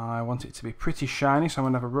 I want it to be pretty shiny, so I'm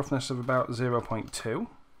going to have a roughness of about 0.2.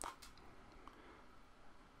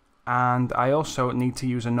 And I also need to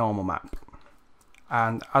use a normal map.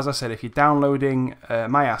 And as I said, if you're downloading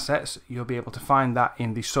my assets, you'll be able to find that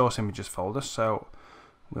in the source images folder. So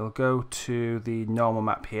we'll go to the normal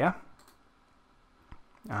map here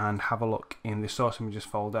and have a look in the source images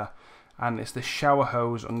folder. And it's the shower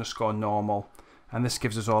hose _normal. And this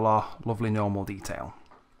gives us all our lovely normal detail.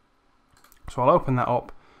 So I'll open that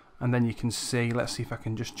up and then you can see, let's see if I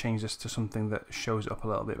can just change this to something that shows it up a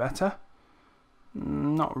little bit better.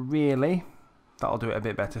 Not really. That'll do it a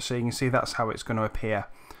bit better. So you can see that's how it's going to appear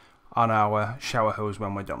on our shower hose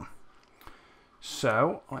when we're done.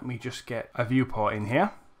 So let me just get a viewport in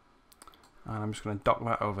here. And I'm just going to dock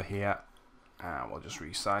that over here. And we'll just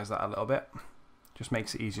resize that a little bit. Just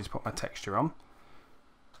makes it easier to put my texture on.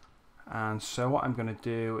 And so what I'm going to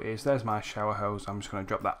do is, there's my shower hose, I'm just going to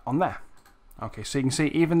drop that on there. Okay, so you can see,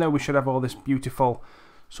 even though we should have all this beautiful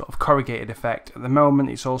sort of corrugated effect, at the moment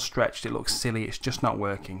it's all stretched, it looks silly, it's just not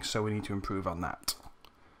working, so we need to improve on that.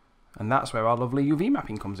 And that's where our lovely UV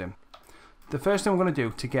mapping comes in. The first thing we're going to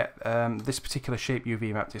do to get this particular shape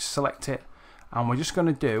UV mapped is select it, and we're just going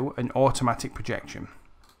to do an automatic projection.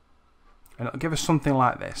 And it'll give us something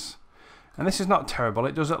like this. And this is not terrible,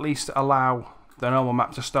 it does at least allow the normal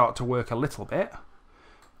map to start to work a little bit,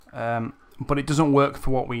 but it doesn't work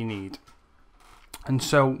for what we need. And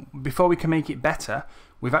so before we can make it better,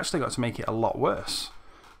 we've actually got to make it a lot worse.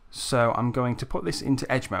 So I'm going to put this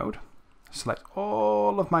into edge mode, select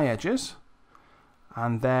all of my edges,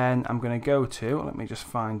 and then I'm going to go to, let me just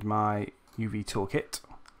find my UV toolkit,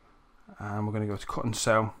 and we're going to go to cut and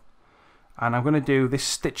sew, and I'm going to do this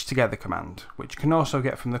stitch together command, which you can also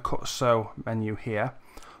get from the cut sew menu here,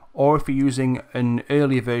 or if you're using an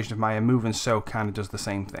earlier version of Maya, move and sew kind of does the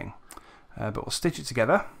same thing. But we'll stitch it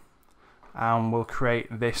together, and we'll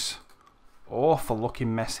create this awful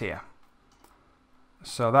looking mess here.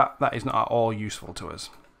 So that is not at all useful to us.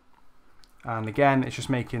 And again, it's just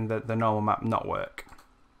making the normal map not work.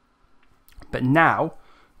 But now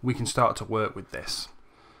we can start to work with this.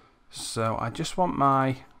 So I just want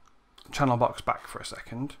my channel box back for a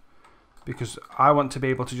second, because I want to be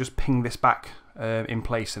able to just ping this back in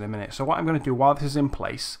place in a minute. So what I'm going to do while this is in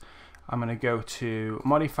place, I'm going to go to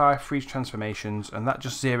modify freeze transformations, and that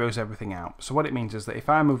just zeroes everything out. So what it means is that if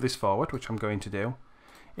I move this forward, which I'm going to do,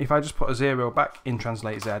 if I just put a 0 back in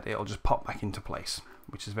translate Z, it'll just pop back into place,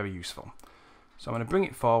 which is very useful. So I'm going to bring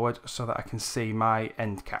it forward so that I can see my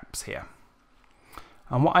end caps here.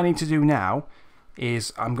 And what I need to do now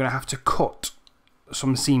is I'm going to have to cut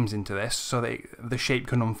some seams into this so that the shape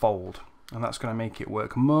can unfold, and that's going to make it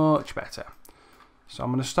work much better. So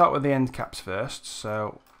I'm going to start with the end caps first.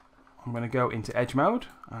 So I'm going to go into edge mode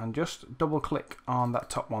and just double click on that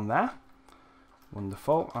top one there.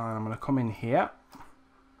 Wonderful. And I'm going to come in here,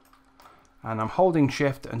 and I'm holding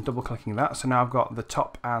shift and double clicking that, so now I've got the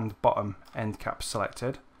top and bottom end caps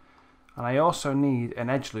selected. And I also need an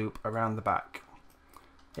edge loop around the back.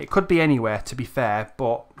 It could be anywhere, to be fair,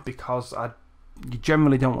 but because you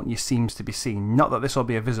generally don't want your seams to be seen, not that this will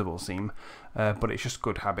be a visible seam, but it's just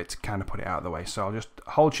good habit to kind of put it out of the way. So I'll just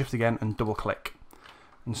hold shift again and double click.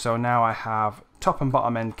 And so now I have top and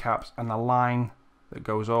bottom end caps and a line that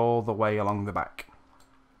goes all the way along the back,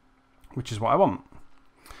 which is what I want.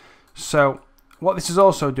 So what this is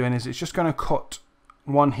also doing is it's just going to cut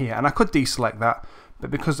one here, and I could deselect that, but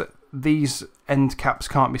because these end caps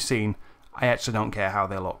can't be seen, I actually don't care how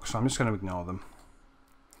they look, so I'm just going to ignore them.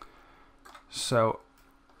 So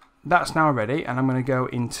that's now ready, and I'm going to go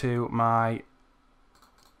into my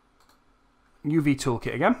UV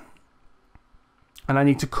toolkit again, and I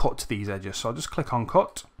need to cut these edges, so I'll just click on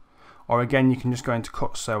cut, or again you can just go into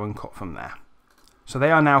cut sew and cut from there. So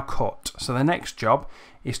they are now cut. So the next job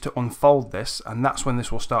is to unfold this, and that's when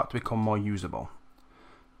this will start to become more usable.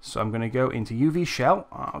 So I'm going to go into UV shell,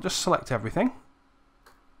 I'll just select everything,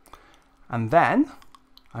 and then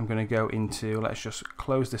I'm going to go into, let's just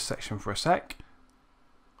close this section for a sec,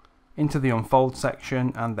 into the unfold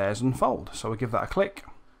section, and there's unfold. So we'll give that a click,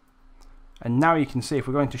 and now you can see if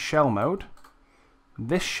we go into shell mode,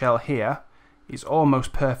 this shell here is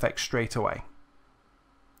almost perfect straight away,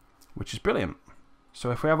 which is brilliant. So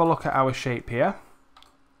if we have a look at our shape here,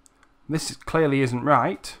 this clearly isn't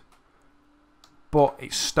right, but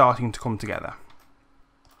it's starting to come together.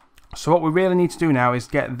 So what we really need to do now is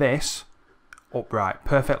get this upright,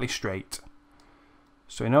 perfectly straight.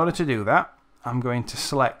 So in order to do that, I'm going to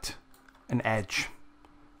select an edge,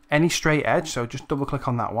 any straight edge, so just double click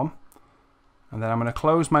on that one, and then I'm going to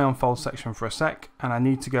close my unfold section for a sec, and I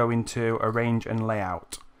need to go into arrange and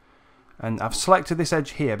layout. And I've selected this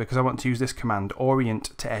edge here because I want to use this command,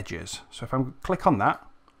 orient to edges. So if I click on that,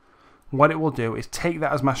 what it will do is take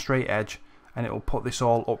that as my straight edge, and it will put this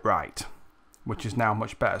all upright, which is now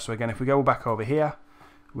much better. So again, if we go back over here,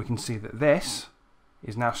 we can see that this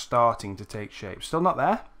is now starting to take shape. Still not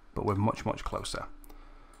there, but we're much, much closer.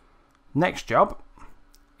 Next job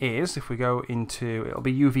is, if we go into, it'll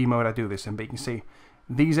be UV mode I do this in, but you can see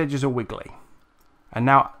these edges are wiggly. And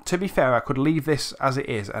now, to be fair, I could leave this as it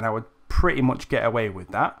is, and I would pretty much get away with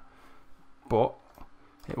that, but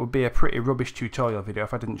it would be a pretty rubbish tutorial video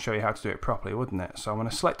if I didn't show you how to do it properly, wouldn't it? So I'm going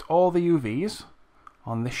to select all the UVs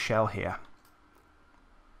on this shell here,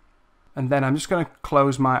 and then I'm just going to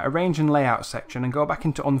close my arrange and layout section and go back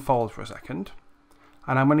into unfold for a second,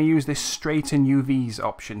 and I'm going to use this straighten UVs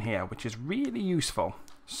option here, which is really useful.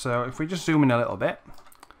 So if we just zoom in a little bit,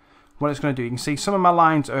 what it's going to do, you can see some of my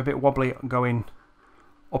lines are a bit wobbly going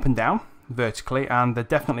up and down vertically, and they're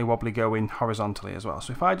definitely wobbly going horizontally as well.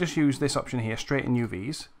 So if I just use this option here, straighten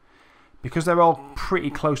UVs, because they're all pretty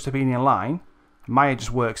close to being in line, Maya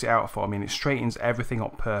just works it out for me and it straightens everything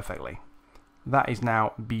up perfectly. That is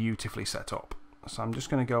now beautifully set up. So I'm just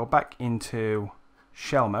going to go back into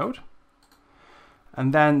shell mode,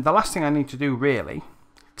 and then the last thing I need to do really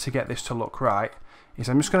to get this to look right is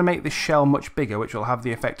I'm just going to make this shell much bigger, which will have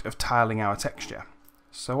the effect of tiling our texture.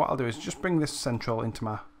 So what I'll do is just bring this central into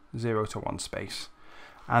my 0 to 1 space,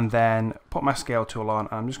 and then put my scale tool on,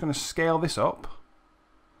 and I'm just going to scale this up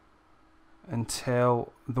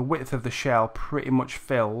until the width of the shell pretty much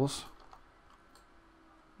fills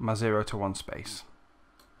my 0 to 1 space.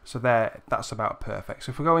 So there, that's about perfect.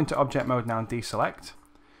 So if we go into object mode now and deselect,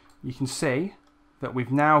 you can see that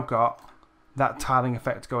we've now got that tiling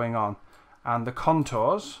effect going on, and the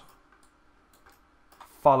contours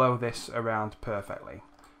follow this around perfectly.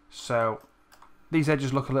 So these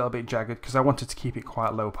edges look a little bit jagged because I wanted to keep it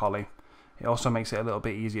quite low poly. It also makes it a little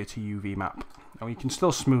bit easier to UV map. Now you can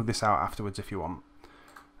still smooth this out afterwards if you want.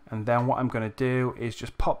 And then what I'm going to do is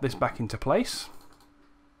just pop this back into place,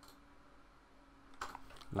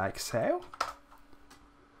 like so.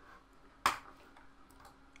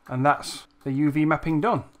 And that's the UV mapping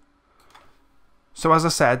done. So as I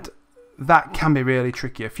said, that can be really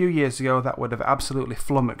tricky. A few years ago that would have absolutely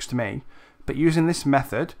flummoxed me, but using this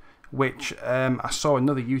method, which I saw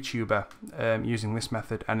another YouTuber using this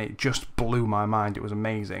method, and it just blew my mind. It was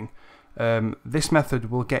amazing. This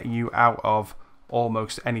method will get you out of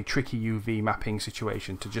almost any tricky UV mapping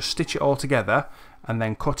situation, to just stitch it all together and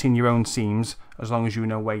then cut in your own seams as long as you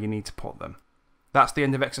know where you need to put them. That's the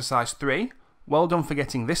end of exercise 3. Well done for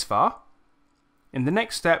getting this far. In the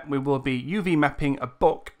next step, we will be UV mapping a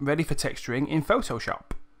book ready for texturing in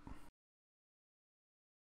Photoshop.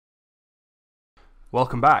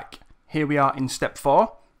 Welcome back. Here we are in step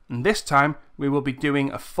 4, and this time we will be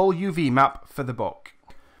doing a full UV map for the book.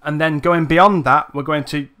 And then going beyond that, we're going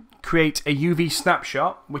to create a UV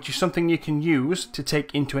snapshot, which is something you can use to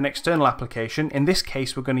take into an external application. In this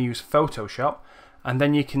case, we're going to use Photoshop, and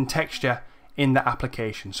then you can texture in the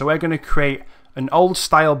application. So we're going to create an old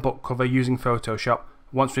style book cover using Photoshop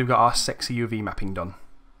once we've got our sexy UV mapping done.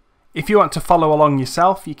 If you want to follow along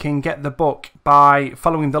yourself, you can get the book by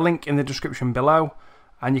following the link in the description below,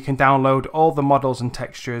 and you can download all the models and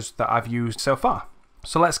textures that I've used so far.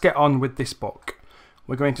 So let's get on with this book.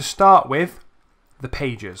 We're going to start with the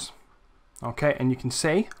pages. Okay, and you can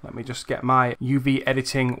see, let me just get my UV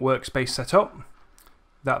editing workspace set up,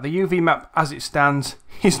 that the UV map as it stands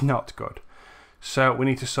is not good. So we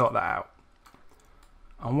need to sort that out.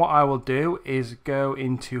 And what I will do is go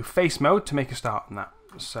into face mode to make a start on that.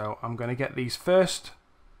 So I'm going to get these first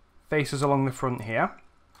faces along the front here,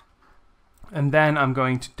 and then I'm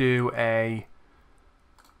going to do a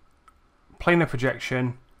planar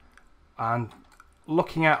projection, and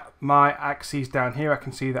looking at my axes down here I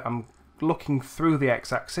can see that I'm looking through the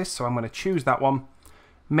x-axis, so I'm going to choose that one.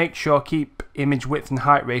 Make sure keep image width and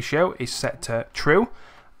height ratio is set to true,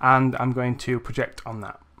 and I'm going to project on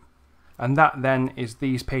that. And that then is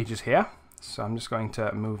these pages here, so I'm just going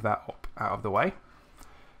to move that up out of the way.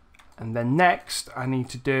 And then next I need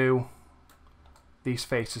to do these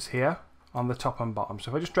faces here on the top and bottom.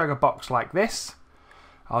 So if I just drag a box like this,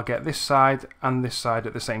 I'll get this side and this side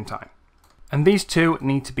at the same time. And these two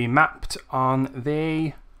need to be mapped on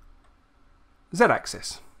the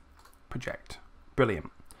z-axis. Project.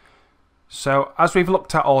 Brilliant. So as we've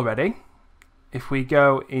looked at already, if we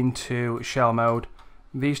go into shell mode,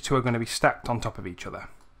 these two are going to be stacked on top of each other.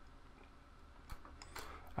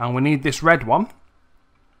 And we need this red one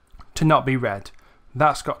to not be red.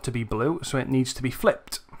 That's got to be blue, so it needs to be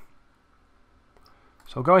flipped.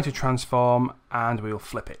 So I'll go into transform and we'll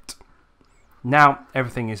flip it. Now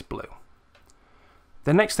everything is blue.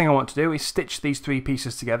 The next thing I want to do is stitch these three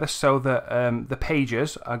pieces together so that the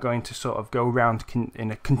pages are going to sort of go round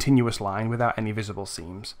in a continuous line without any visible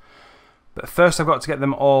seams. But first I've got to get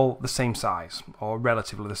them all the same size, or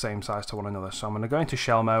relatively the same size to one another. So I'm going to go into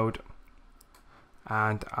shell mode,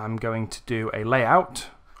 and I'm going to do a layout,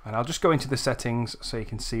 and I'll just go into the settings so you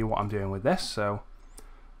can see what I'm doing with this. So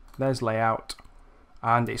there's layout,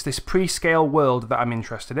 and it's this pre-scale world that I'm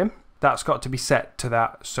interested in. That's got to be set to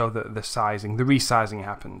that so that the resizing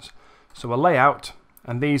happens. So a layout,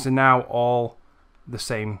 and these are now all the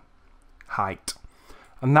same height.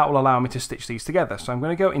 And that will allow me to stitch these together. So I'm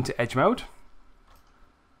going to go into edge mode,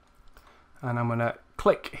 and I'm going to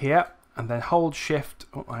click here and then hold shift.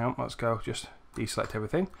 Oh, hang on, let's go, just deselect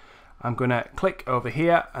everything. I'm going to click over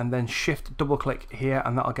here and then shift double click here,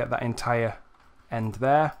 and that'll get that entire end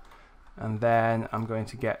there. And then I'm going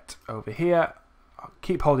to get over here, I'll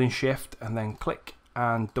keep holding shift and then click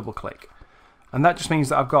and double click. And that just means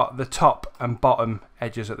that I've got the top and bottom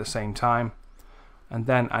edges at the same time. And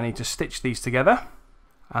then I need to stitch these together,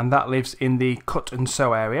 and that lives in the cut and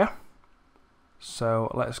sew area. So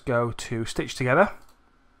let's go to stitch together,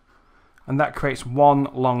 and that creates one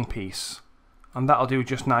long piece, and that'll do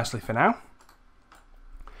just nicely for now.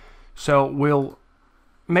 So we'll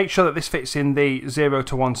make sure that this fits in the 0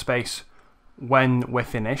 to 1 space when we're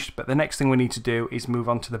finished, but the next thing we need to do is move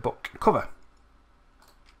on to the book cover.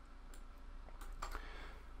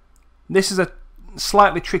 This is a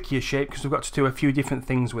slightly trickier shape because we've got to do a few different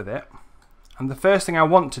things with it. And the first thing I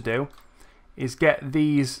want to do is get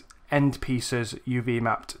these end pieces UV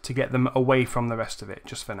mapped to get them away from the rest of it,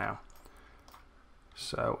 just for now.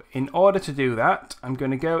 So in order to do that, I'm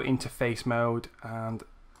going to go into face mode and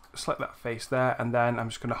select that face there, and then I'm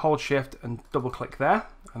just going to hold shift and double click there,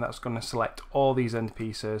 and that's going to select all these end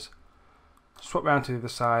pieces. Swap around to the other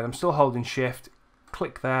side, I'm still holding shift,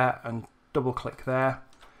 click there and double click there.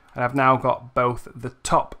 And I've now got both the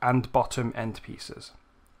top and bottom end pieces.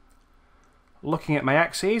 Looking at my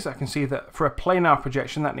axes, I can see that for a planar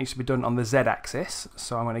projection that needs to be done on the Z axis.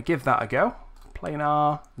 So I'm going to give that a go.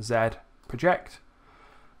 Planar, Z, project.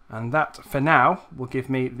 And that, for now, will give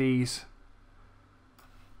me these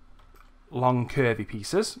long curvy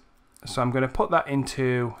pieces. So I'm going to put that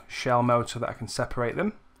into shell mode so that I can separate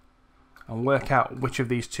them and work out which of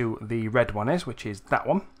these two the red one is, which is that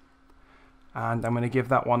one. And I'm going to give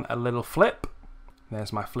that one a little flip.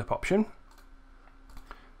 There's my flip option.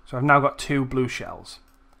 So I've now got two blue shells.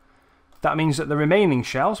 That means that the remaining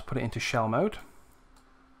shells, put it into shell mode,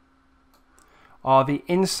 are the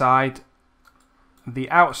inside, the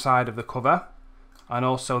outside of the cover, and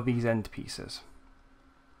also these end pieces.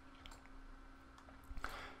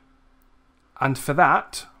 And for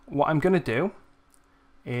that, what I'm going to do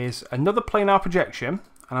is another planar projection,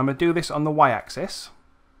 and I'm going to do this on the y-axis.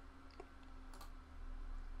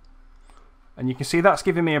 And you can see that's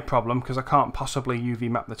giving me a problem because I can't possibly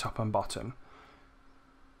UV map the top and bottom.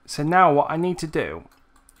 So now what I need to do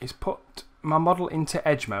is put my model into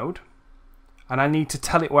edge mode, and I need to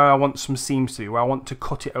tell it where I want some seams to be, where I want to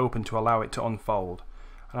cut it open to allow it to unfold.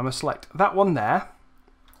 And I'm going to select that one there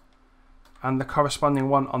and the corresponding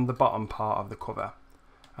one on the bottom part of the cover.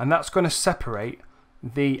 And that's going to separate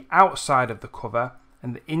the outside of the cover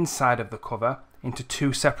and the inside of the cover into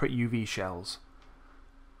two separate UV shells.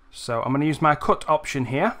 So I'm going to use my cut option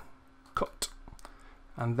here, cut,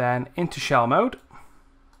 and then into shell mode,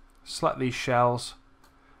 select these shells,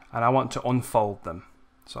 and I want to unfold them.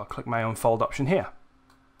 So I'll click my unfold option here.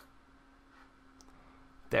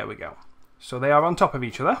 There we go. So they are on top of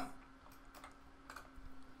each other.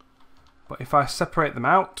 But if I separate them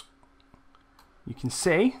out, you can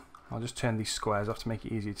see, I'll just turn these squares off to make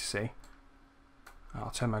it easier to see.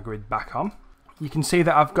 I'll turn my grid back on. You can see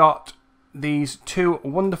that I've got these two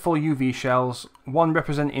wonderful UV shells, one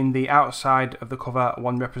representing the outside of the cover,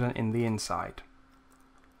 one representing the inside.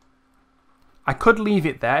 I could leave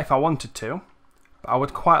it there if I wanted to, but I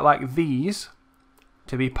would quite like these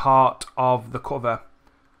to be part of the cover.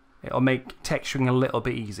 It'll make texturing a little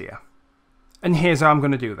bit easier. And here's how I'm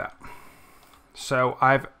going to do that. So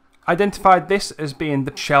I've identified this as being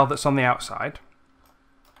the shell that's on the outside.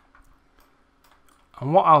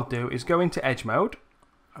 And what I'll do is go into edge mode,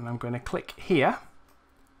 and I'm going to click here,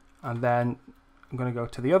 and then I'm going to go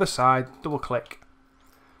to the other side, double click,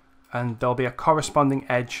 and there'll be a corresponding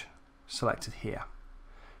edge selected here.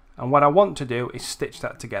 And what I want to do is stitch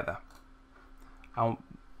that together. And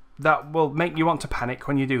that will make you want to panic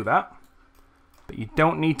when you do that, but you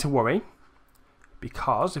don't need to worry,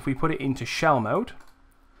 because if we put it into shell mode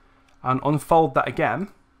and unfold that again,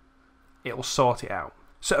 it'll sort it out.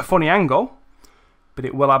 So at a funny angle, but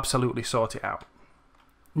it will absolutely sort it out.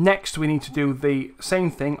 Next, we need to do the same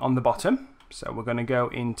thing on the bottom. So we're going to go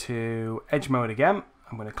into edge mode again.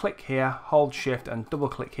 I'm going to click here, hold shift and double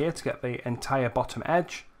click here to get the entire bottom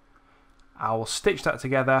edge. I will stitch that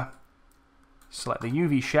together, select the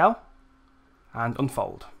UV shell and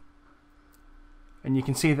unfold. And you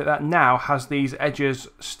can see that that now has these edges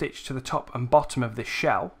stitched to the top and bottom of this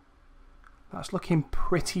shell. That's looking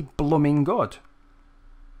pretty blooming good.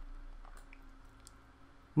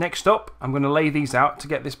 Next up, I'm going to lay these out to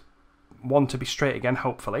get this one to be straight again,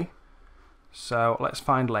 hopefully. So let's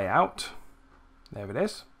find layout. There it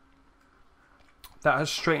is. That has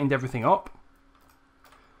straightened everything up.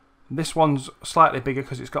 This one's slightly bigger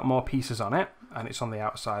because it's got more pieces on it, and it's on the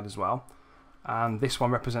outside as well. And this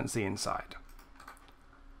one represents the inside.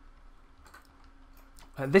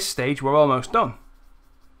 At this stage, we're almost done.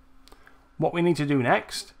 What we need to do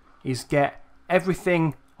next is get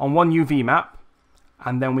everything on one UV map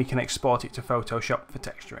and then we can export it to Photoshop for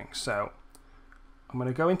texturing. So I'm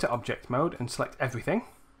going to go into object mode and select everything.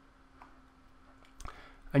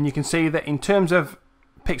 And you can see that in terms of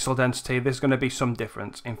pixel density, there's going to be some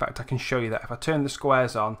difference. In fact, I can show you that if I turn the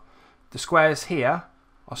squares on, the squares here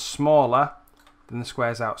are smaller than the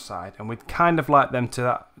squares outside, and we'd kind of like them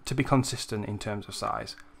to be consistent in terms of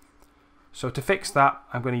size. So to fix that,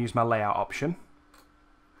 I'm going to use my layout option.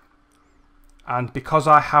 And because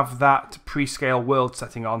I have that pre-scale world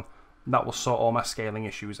setting on, that will sort all my scaling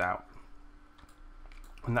issues out.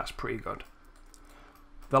 And that's pretty good.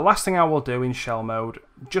 The last thing I will do in shell mode,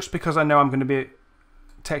 just because I know I'm going to be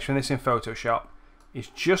texturing this in Photoshop, is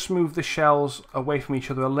just move the shells away from each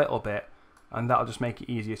other a little bit, and that'll just make it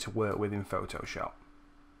easier to work with in Photoshop.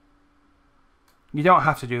 You don't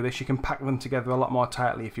have to do this, you can pack them together a lot more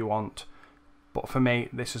tightly if you want, but for me,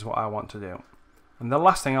 this is what I want to do. And the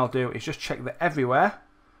last thing I'll do is just check that everywhere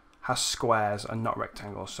has squares and not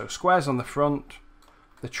rectangles. So squares on the front.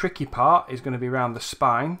 The tricky part is going to be around the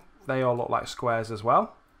spine. They all look like squares as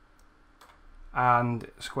well. And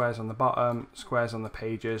squares on the bottom, squares on the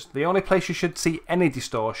pages. The only place you should see any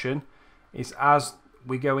distortion is as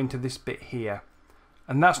we go into this bit here.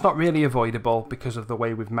 And that's not really avoidable because of the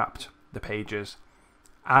way we've mapped the pages.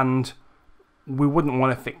 And we wouldn't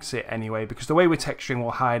want to fix it anyway, because the way we're texturing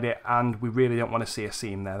will hide it, and we really don't want to see a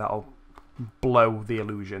seam there. That'll blow the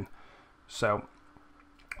illusion. So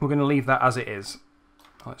we're going to leave that as it is.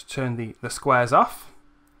 Let's turn the squares off.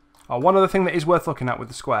 Oh, one other thing that is worth looking at with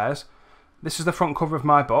the squares, this is the front cover of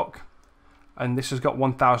my book, and this has got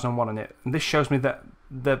 1001 on it. And this shows me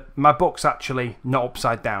that my book's actually not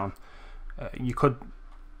upside down. You could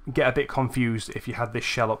get a bit confused if you had this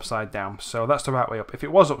shell upside down. So that's the right way up. If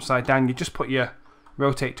it was upside down, you just put your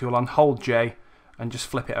rotate tool on, hold J, and just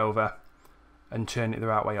flip it over and turn it the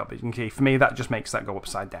right way up. But you can see, for me, that just makes that go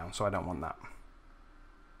upside down, so I don't want that.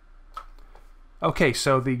 Okay,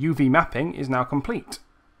 so the UV mapping is now complete.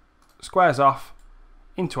 Squares off,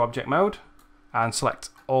 into object mode, and select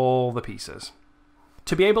all the pieces.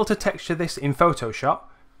 To be able to texture this in Photoshop,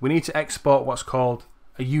 we need to export what's called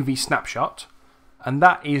a UV snapshot, and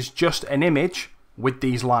that is just an image with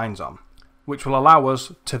these lines on, which will allow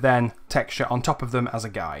us to then texture on top of them as a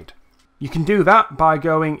guide. You can do that by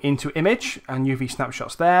going into image and UV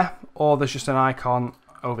snapshots there, or there's just an icon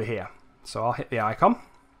over here. So I'll hit the icon.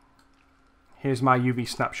 Here's my UV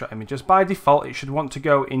snapshot images. By default, it should want to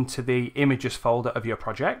go into the images folder of your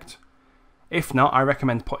project. If not, I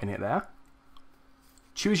recommend putting it there.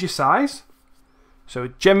 Choose your size. So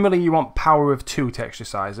generally you want power of 2 texture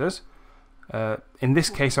sizes. In this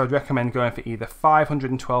case, I would recommend going for either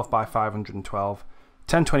 512 by 512,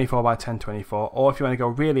 1024 by 1024, or if you want to go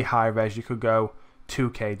really high res, you could go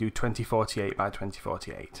 2K, do 2048 by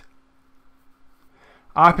 2048.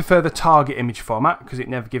 I prefer the target image format because it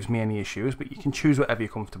never gives me any issues, but you can choose whatever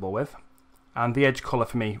you're comfortable with. And the edge color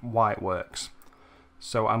for me, white works.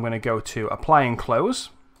 So I'm going to go to apply and close.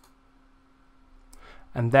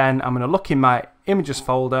 And then I'm going to look in my images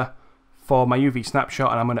folder for my UV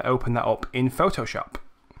snapshot, and I'm going to open that up in Photoshop.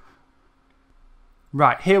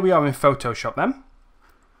 Right, here we are in Photoshop then.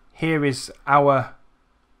 Here is our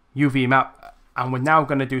UV map, and we're now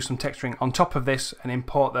going to do some texturing on top of this and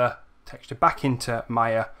import the texture back into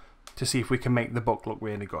Maya to see if we can make the book look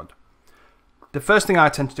really good. The first thing I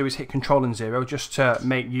tend to do is hit Control and 0 just to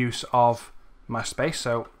make use of my space.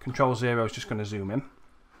 So Control 0 is just going to zoom in.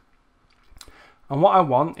 And what I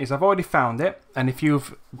want is, I've already found it, and if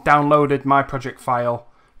you've downloaded my project file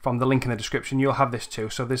from the link in the description, you'll have this too.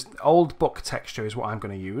 So this old book texture is what I'm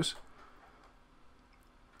going to use.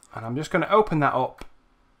 And I'm just going to open that up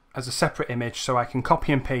as a separate image so I can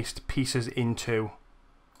copy and paste pieces into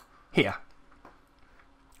here.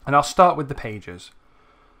 And I'll start with the pages.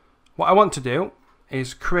 What I want to do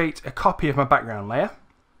is create a copy of my background layer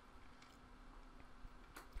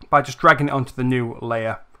by just dragging it onto the new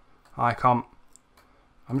layer icon.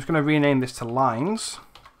 I'm just going to rename this to lines,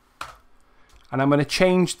 and I'm going to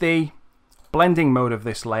change the blending mode of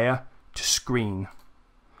this layer to screen.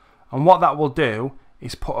 And what that will do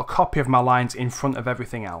is put a copy of my lines in front of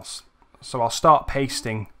everything else. So I'll start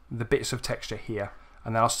pasting the bits of texture here,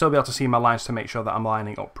 and then I'll still be able to see my lines to make sure that I'm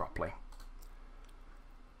lining up properly.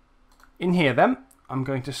 In here then, I'm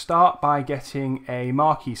going to start by getting a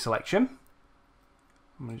marquee selection.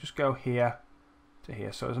 I'm going to just go here to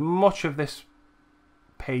here. So as much of this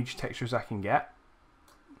page texture as I can get.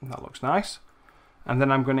 That looks nice. And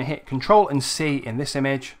then I'm going to hit Control and C in this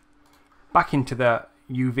image, back into the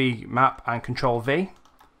UV map, and Control V.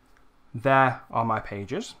 There are my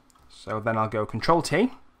pages. So then I'll go Control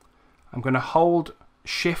T. I'm going to hold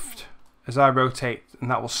Shift as I rotate,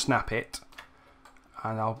 and that will snap it.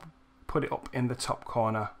 and I'll put it up in the top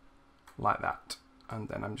corner like that. And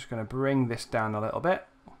then I'm just going to bring this down a little bit.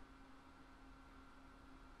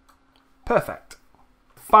 Perfect.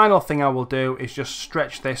 Final thing I will do is just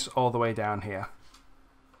stretch this all the way down here.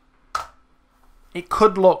 It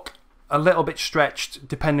could look a little bit stretched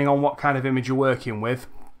depending on what kind of image you're working with,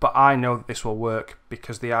 but I know that this will work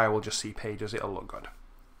because the eye will just see pages, it'll look good.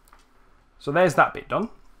 So there's that bit done.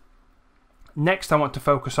 Next I want to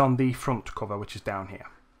focus on the front cover, which is down here.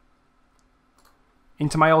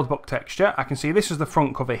 Into my old book texture, I can see this is the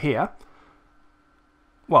front cover here.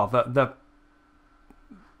 Well, the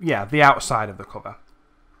outside of the cover.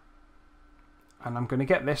 And I'm going to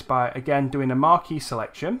get this by, again, doing a marquee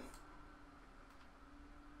selection.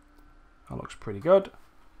 That looks pretty good.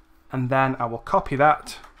 And then I will copy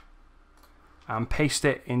that and paste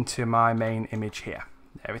it into my main image here.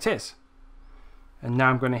 There it is. And now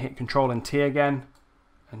I'm going to hit Control and T again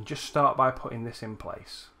and just start by putting this in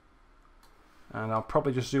place. And I'll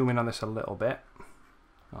probably just zoom in on this a little bit.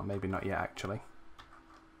 Or maybe not yet, actually.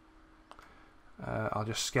 I'll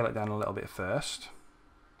just scale it down a little bit first.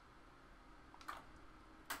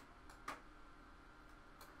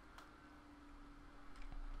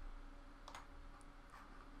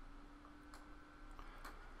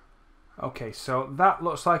 Okay, so that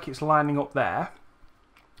looks like it's lining up there,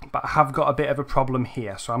 but I have got a bit of a problem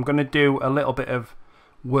here, so I'm going to do a little bit of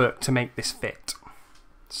work to make this fit.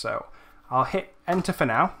 So I'll hit Enter for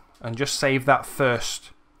now and just save that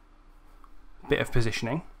first bit of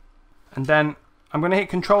positioning, and then I'm going to hit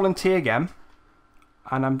Control and T again,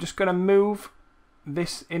 and I'm just going to move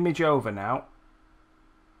this image over now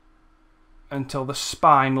until the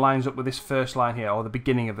spine lines up with this first line here, or the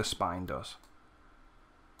beginning of the spine does.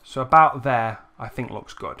 So about there, I think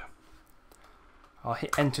looks good. I'll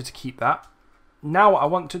hit Enter to keep that. Now what I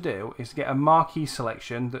want to do is get a marquee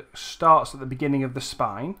selection that starts at the beginning of the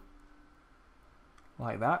spine,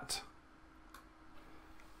 like that.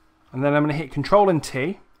 And then I'm going to hit Control and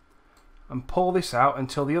T and pull this out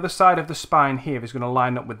until the other side of the spine here is going to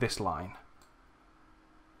line up with this line.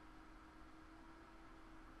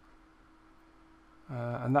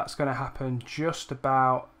 And that's going to happen just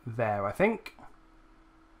about there, I think.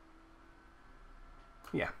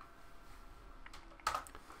 Yeah.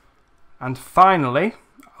 And finally,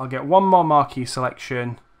 I'll get one more marquee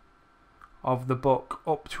selection of the book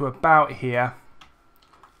up to about here,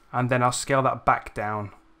 and then I'll scale that back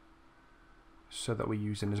down so that we're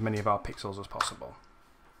using as many of our pixels as possible.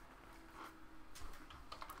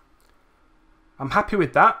 I'm happy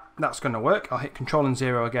with that. That's going to work. I'll hit Control and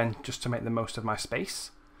 0 again just to make the most of my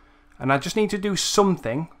space. And I just need to do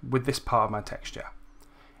something with this part of my texture.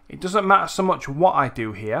 It doesn't matter so much what I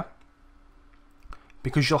do here,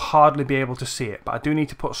 because you'll hardly be able to see it, but I do need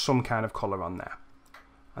to put some kind of colour on there.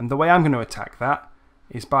 And the way I'm going to attack that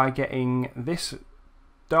is by getting this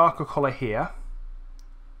darker colour here,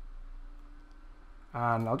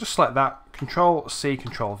 and I'll just select that, Control C,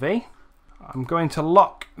 Control V. I'm going to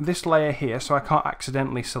lock this layer here so I can't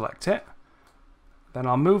accidentally select it. Then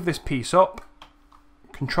I'll move this piece up,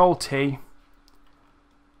 Control T,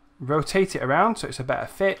 rotate it around so it's a better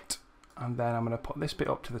fit, and then I'm going to put this bit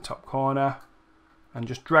up to the top corner and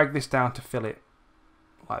just drag this down to fill it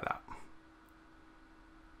like that.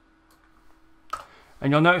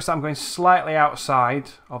 And you'll notice that I'm going slightly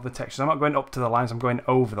outside of the texture. I'm not going up to the lines, I'm going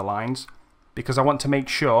over the lines because I want to make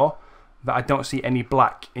sure that I don't see any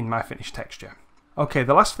black in my finished texture. Okay,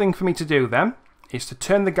 the last thing for me to do then is to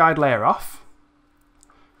turn the guide layer off.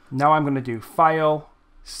 Now I'm going to do File,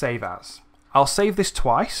 Save As. I'll save this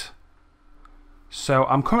twice. So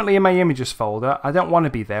I'm currently in my images folder. I don't want to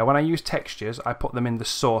be there. When I use textures, I put them in the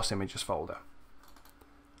source images folder.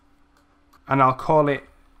 And I'll call it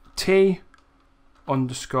T_book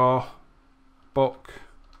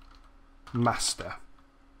master.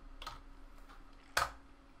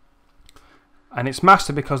 And it's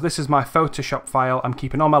master because this is my Photoshop file. I'm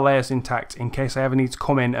keeping all my layers intact in case I ever need to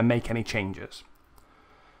come in and make any changes.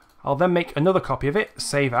 I'll then make another copy of it,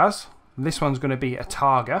 save as. This one's going to be a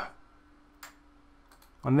Targa.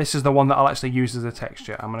 And this is the one that I'll actually use as a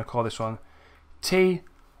texture. I'm going to call this one T_book_D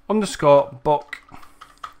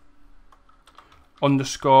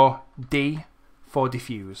for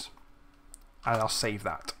diffuse. And I'll save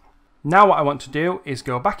that. Now what I want to do is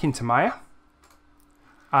go back into Maya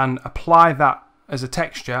and apply that as a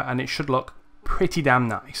texture, and it should look pretty damn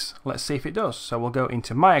nice. Let's see if it does. So we'll go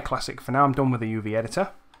into Maya Classic for now. I'm done with the UV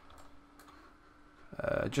editor.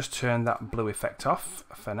 Just turn that blue effect off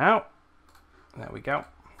for now. There we go.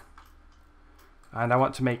 And I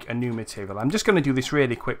want to make a new material. I'm just going to do this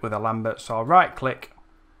really quick with a Lambert. So I'll right click,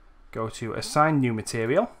 go to Assign New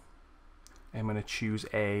Material, I'm going to choose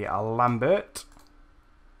a Lambert.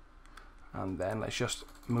 And then let's just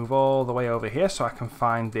move all the way over here so I can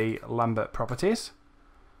find the Lambert properties.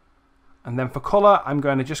 And then for color, I'm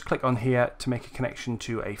going to just click on here to make a connection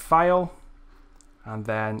to a file. And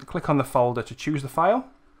then click on the folder to choose the file.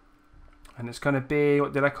 And it's going to be,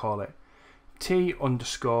 what did I call it? T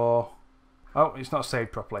underscore, oh, it's not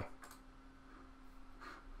saved properly.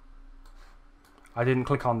 I didn't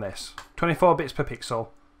click on this. 24 bits per pixel.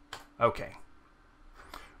 Okay.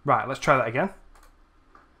 Right, let's try that again.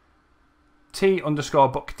 T underscore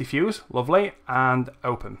book diffuse, lovely, and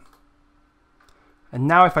open. And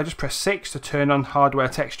now if I just press 6 to turn on hardware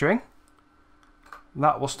texturing,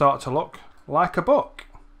 that will start to look like a book.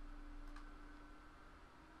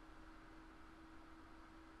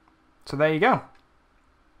 So there you go.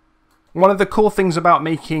 One of the cool things about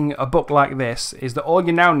making a book like this is that all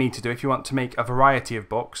you now need to do if you want to make a variety of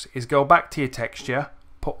books is go back to your texture,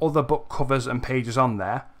 put other book covers and pages on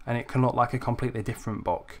there, and it can look like a completely different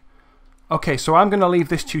book. Okay, so I'm going to leave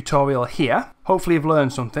this tutorial here. Hopefully you've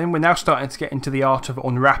learned something. We're now starting to get into the art of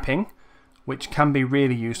unwrapping, which can be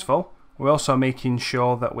really useful. We're also making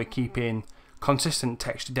sure that we're keeping consistent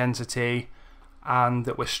texture density and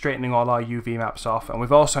that we're straightening all our UV maps off. And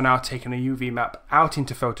we've also now taken a UV map out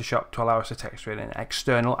into Photoshop to allow us to texture in an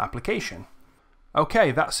external application.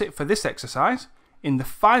 Okay, that's it for this exercise. In the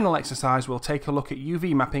final exercise, we'll take a look at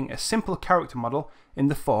UV mapping a simple character model in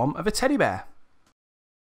the form of a teddy bear.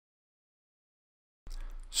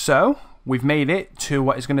 So, we've made it to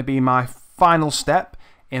what is going to be my final step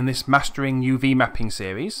in this Mastering UV Mapping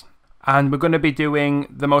series. And we're going to be doing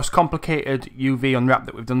the most complicated UV unwrap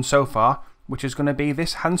that we've done so far, which is going to be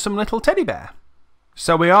this handsome little teddy bear.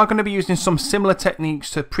 So we are going to be using some similar techniques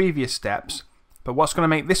to previous steps, but what's going to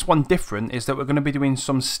make this one different is that we're going to be doing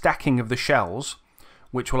some stacking of the shells,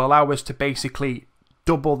 which will allow us to basically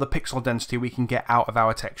double the pixel density we can get out of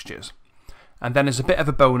our textures. And then as a bit of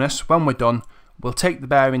a bonus, when we're done, we'll take the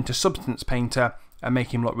bear into Substance Painter and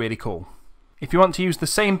make him look really cool. If you want to use the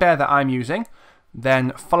same bear that I'm using,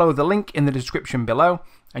 then follow the link in the description below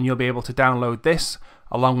and you'll be able to download this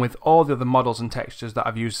along with all the other models and textures that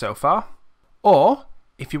I've used so far. Or,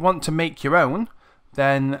 if you want to make your own,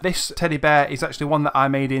 then this teddy bear is actually one that I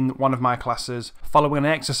made in one of my classes following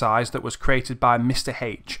an exercise that was created by Mr.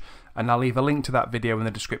 H, and I'll leave a link to that video in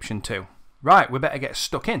the description too. Right, we better get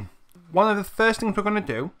stuck in. One of the first things we're going to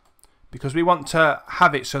do, because we want to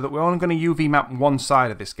have it so that we're only going to UV map one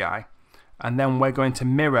side of this guy, and then we're going to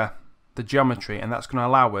mirror the geometry, and that's going to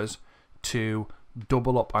allow us to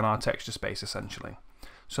double up on our texture space essentially.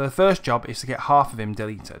 So the first job is to get half of him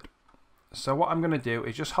deleted. So what I'm going to do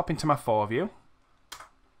is just hop into my foreview,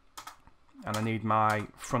 and I need my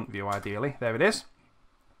front view ideally. There it is.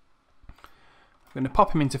 I'm going to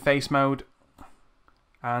pop him into face mode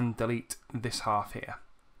and delete this half here.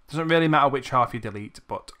 Doesn't really matter which half you delete,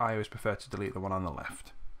 but I always prefer to delete the one on the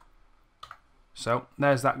left. So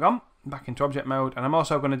there's that gone. Back into object mode, and I'm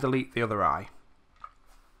also going to delete the other eye.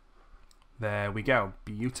 There we go.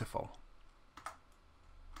 Beautiful.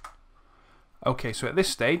 Okay, so at this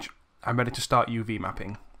stage, I'm ready to start UV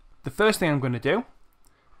mapping. The first thing I'm going to do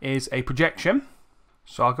is a projection.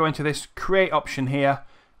 So I'll go into this create option here,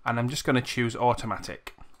 and I'm just going to choose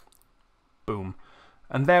automatic. Boom.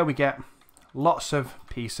 And there we get lots of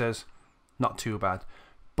pieces. Not too bad.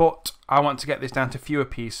 But I want to get this down to fewer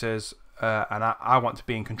pieces, and I want to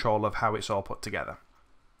be in control of how it's all put together.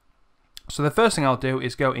 So the first thing I'll do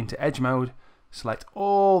is go into edge mode, select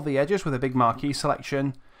all the edges with a big marquee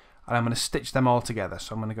selection, and I'm going to stitch them all together.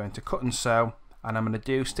 So I'm going to go into cut and sew, and I'm going to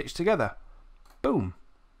do stitch together. Boom.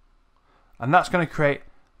 And that's going to create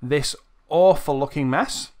this awful looking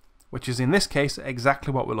mess, which is in this case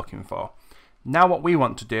exactly what we're looking for. Now what we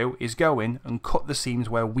want to do is go in and cut the seams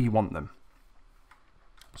where we want them.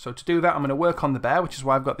 So to do that, I'm going to work on the bear, which is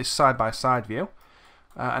why I've got this side-by-side view.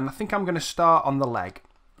 And I think I'm going to start on the leg.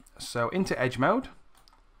 So into edge mode.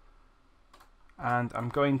 And I'm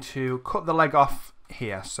going to cut the leg off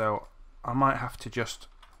here. So I might have to just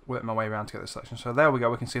work my way around to get the selection. So there we go.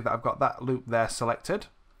 We can see that I've got that loop there selected.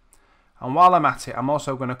 And while I'm at it, I'm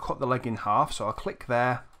also going to cut the leg in half. So I'll click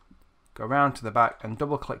there, go around to the back and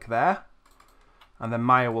double click there. And then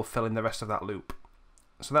Maya will fill in the rest of that loop.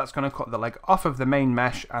 So that's going to cut the leg off of the main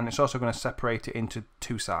mesh, and it's also going to separate it into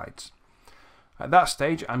two sides. At that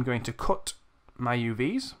stage, I'm going to cut my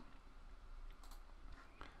UVs.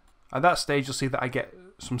 At that stage, you'll see that I get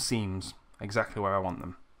some seams exactly where I want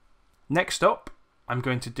them. Next up, I'm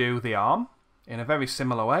going to do the arm in a very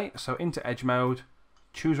similar way. So into edge mode,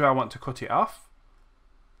 choose where I want to cut it off.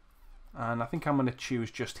 And I think I'm going to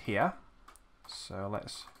choose just here. So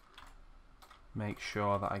let's Make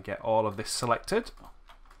sure that I get all of this selected.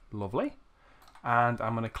 Lovely. And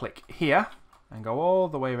I'm going to click here and go all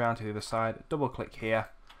the way around to the other side. Double click here,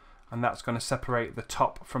 and that's going to separate the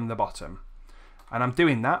top from the bottom. And I'm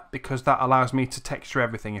doing that because that allows me to texture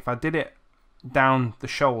everything. If I did it down the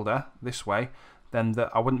shoulder this way, then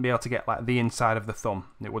I wouldn't be able to get like the inside of the thumb.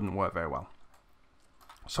 It wouldn't work very well.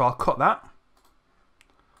 So I'll cut that.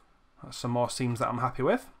 That's some more seams that I'm happy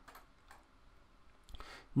with.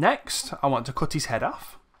 Next, I want to cut his head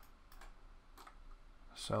off.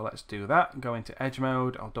 So let's do that. Go into edge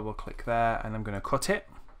mode. I'll double click there and I'm going to cut it.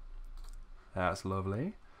 That's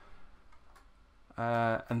lovely.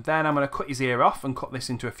 And then I'm going to cut his ear off and cut this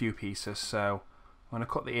into a few pieces. So I'm going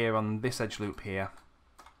to cut the ear on this edge loop here.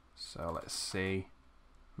 So let's see.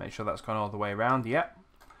 Make sure that's gone all the way around. Yep.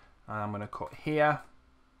 And I'm going to cut here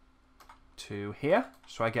to here.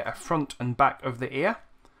 So I get a front and back of the ear.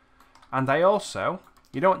 And I also,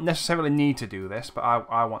 you don't necessarily need to do this, but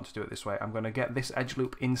I want to do it this way. I'm going to get this edge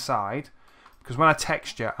loop inside, because when I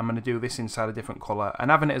texture, I'm going to do this inside a different colour.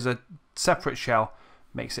 And having it as a separate shell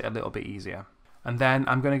makes it a little bit easier. And then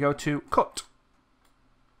I'm going to go to cut.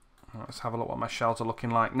 Let's have a look what my shells are looking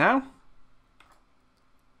like now.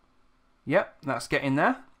 Yep, that's getting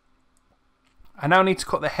there. I now need to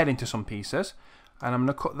cut the head into some pieces, and I'm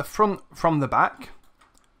going to cut the front from the back.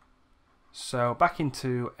 So back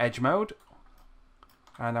into edge mode,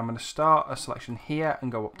 and I'm going to start a selection here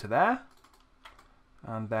and go up to there,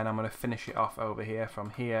 and then I'm going to finish it off over here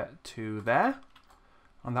from here to there,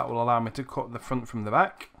 and that will allow me to cut the front from the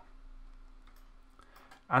back.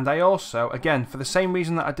 And I also, again, for the same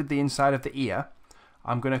reason that I did the inside of the ear,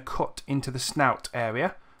 I'm going to cut into the snout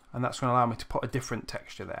area, and that's going to allow me to put a different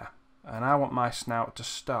texture there. And I want my snout to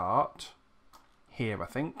start here, I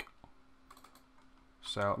think.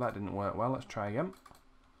 So that didn't work well. Let's try again.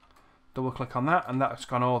 Double click on that, and that's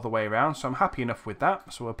gone all the way around. So I'm happy enough with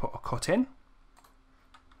that. So we'll put a cut in.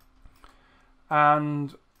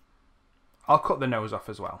 And I'll cut the nose off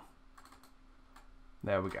as well.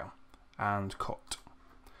 There we go. And cut.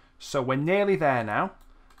 So we're nearly there now.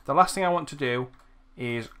 The last thing I want to do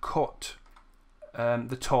is cut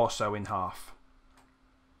the torso in half.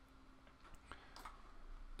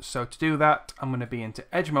 So to do that, I'm going to be into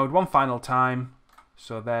edge mode one final time.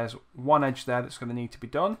 So there's one edge there that's going to need to be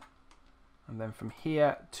done. And then from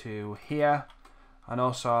here to here. And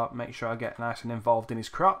also make sure I get nice and involved in his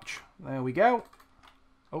crotch. There we go.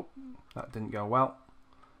 Oh, that didn't go well.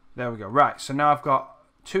 There we go. Right, so now I've got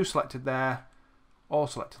two selected there. All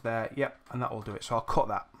selected there, yep, and that will do it. So I'll cut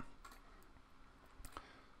that.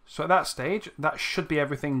 So at that stage, that should be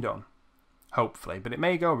everything done. Hopefully, but it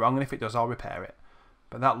may go wrong, and if it does, I'll repair it.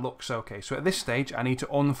 But that looks okay. So at this stage, I need to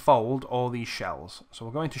unfold all these shells. So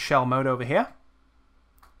we'll go into shell mode over here.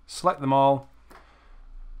 Select them all.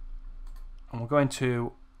 And we'll go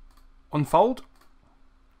into unfold.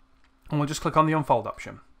 And we'll just click on the unfold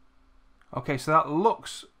option. Okay, so that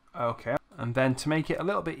looks okay. And then to make it a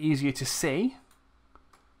little bit easier to see,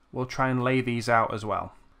 we'll try and lay these out as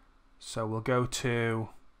well. So we'll go to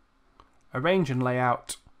Arrange and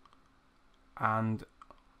Layout, and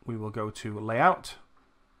we will go to Layout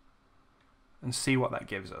and see what that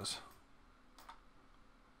gives us.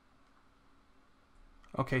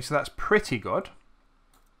 Okay, so that's pretty good.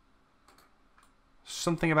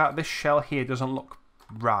 Something about this shell here doesn't look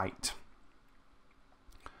right.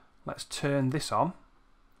 Let's turn this on.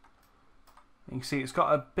 You can see it's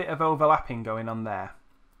got a bit of overlapping going on there.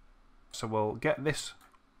 So we'll get this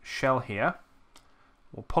shell here,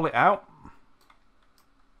 we'll pull it out,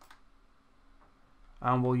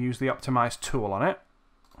 and we'll use the optimize tool on it.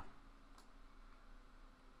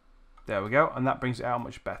 There we go, and that brings it out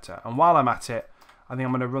much better. And while I'm at it, I think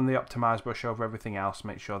I'm going to run the optimize brush over everything else,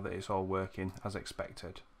 make sure that it's all working as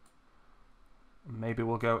expected. Maybe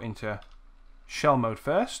we'll go into shell mode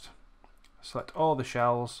first, select all the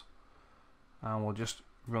shells, and we'll just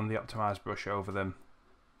run the optimize brush over them.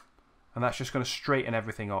 And that's just going to straighten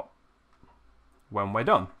everything up when we're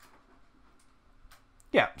done.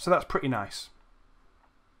 Yeah, so that's pretty nice.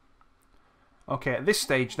 Okay, at this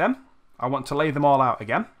stage then, I want to lay them all out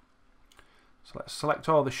again. So let's select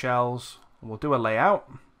all the shells, and we'll do a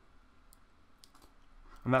layout.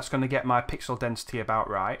 And that's going to get my pixel density about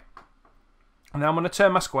right. And then I'm going to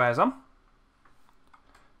turn my squares on.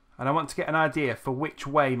 And I want to get an idea for which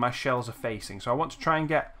way my shells are facing. So I want to try and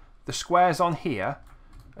get the squares on here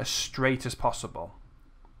as straight as possible.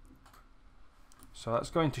 So let's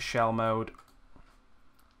go into shell mode,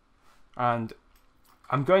 and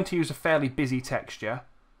I'm going to use a fairly busy texture,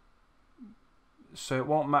 so it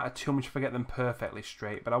won't matter too much if I get them perfectly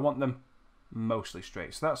straight, but I want them mostly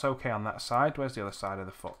straight. So that's okay on that side. Where's the other side of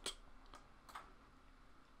the foot?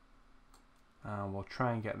 And we'll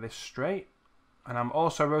try and get this straight. And I'm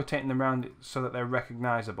also rotating them around so that they're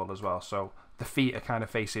recognizable as well. So the feet are kind of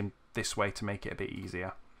facing this way to make it a bit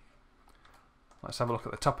easier. Let's have a look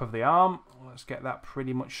at the top of the arm. Let's get that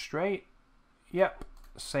pretty much straight. Yep.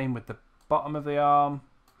 Same with the bottom of the arm.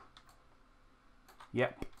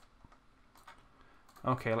 Yep.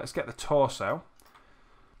 Okay, let's get the torso.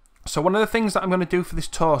 So one of the things that I'm going to do for this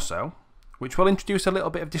torso, which will introduce a little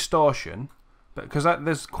bit of distortion, but because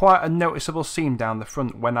there's quite a noticeable seam down the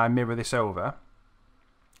front when I mirror this over,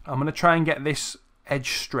 I'm going to try and get this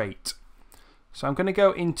edge straight. So I'm going to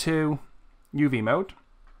go into UV mode,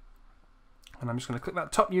 and I'm just going to click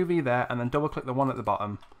that top UV there and then double click the one at the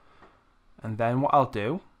bottom, and then what I'll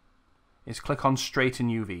do is click on straighten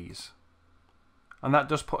UVs, and that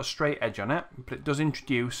does put a straight edge on it, but it does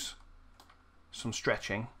introduce some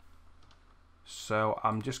stretching. So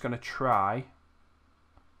I'm just going to try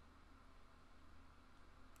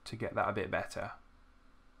to get that a bit better.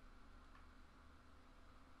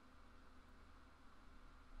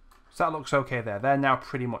 So that looks okay there. They're now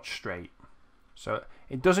pretty much straight. So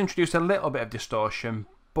it does introduce a little bit of distortion,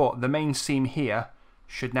 but the main seam here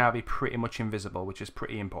should now be pretty much invisible, which is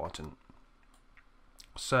pretty important.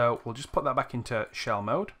 So we'll just put that back into shell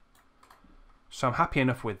mode. So I'm happy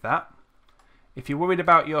enough with that. If you're worried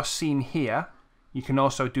about your seam here, you can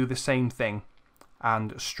also do the same thing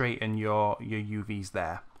and straighten your UVs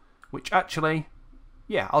there. Which actually,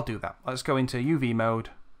 yeah, I'll do that. Let's go into UV mode,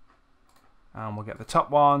 and we'll get the top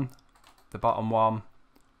one, the bottom one.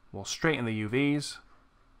 We'll straighten the UVs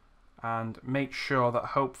and make sure that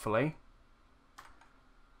hopefully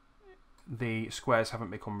the squares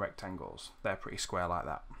haven't become rectangles. They're pretty square like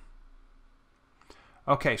that.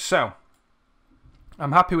 Okay, so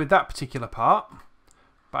I'm happy with that particular part,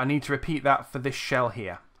 but I need to repeat that for this shell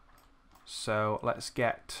here. So let's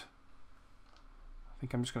get, I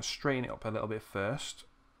think I'm just going to straighten it up a little bit first.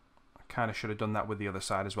 I kind of should have done that with the other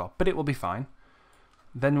side as well, but it will be fine.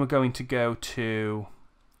 Then we're going to go to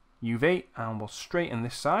UV and we'll straighten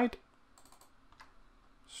this side.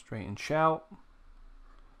 Straighten shell.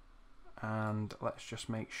 And let's just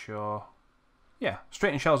make sure, yeah,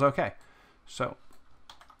 straighten shell's okay. So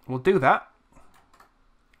we'll do that.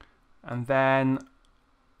 And then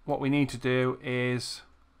what we need to do is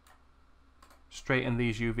straighten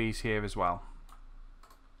these UVs here as well.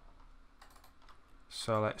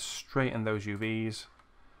 So let's straighten those UVs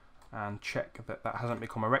and check that that hasn't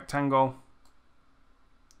become a rectangle.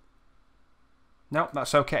 No,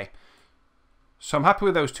 that's okay. So I'm happy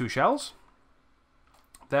with those two shells.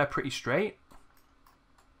 They're pretty straight.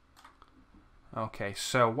 Okay,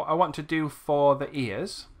 so what I want to do for the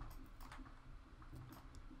ears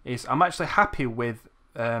is I'm actually happy with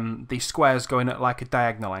these squares going at like a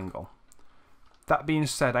diagonal angle. That being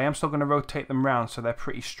said, I am still going to rotate them round so they're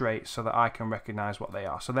pretty straight so that I can recognize what they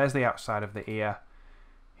are. So there's the outside of the ear.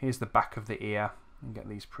 Here's the back of the ear. And get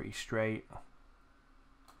these pretty straight.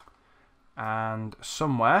 And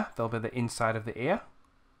somewhere there'll be the inside of the ear,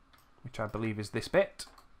 which I believe is this bit.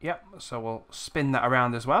 Yep, so we'll spin that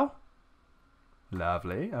around as well.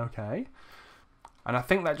 Lovely, okay. And I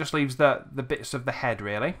think that just leaves the bits of the head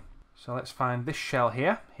really. So let's find this shell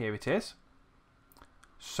here. Here it is.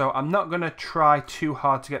 So I'm not going to try too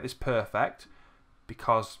hard to get this perfect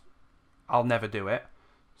because I'll never do it.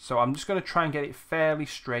 So I'm just going to try and get it fairly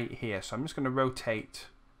straight here. So I'm just going to rotate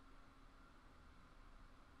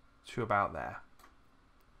to about there.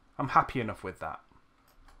 I'm happy enough with that.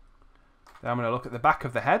 Then I'm going to look at the back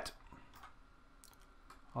of the head.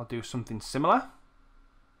 I'll do something similar.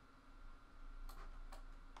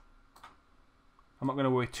 I'm not going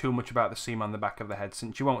to worry too much about the seam on the back of the head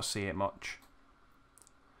since you won't see it much.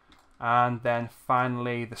 And then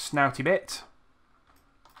finally the snouty bit.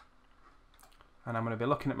 And I'm going to be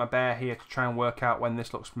looking at my bear here to try and work out when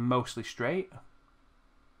this looks mostly straight.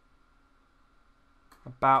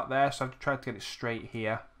 About there, so I've tried to get it straight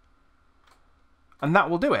here. And that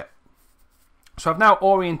will do it. So I've now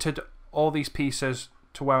oriented all these pieces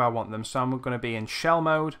to where I want them. So I'm going to be in shell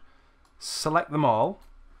mode, select them all,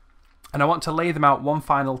 and I want to lay them out one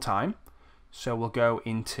final time. So we'll go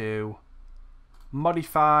into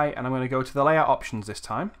modify, and I'm going to go to the layout options this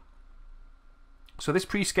time. So this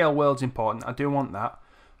prescale world's important, I do want that,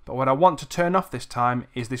 but what I want to turn off this time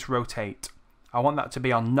is this rotate. I want that to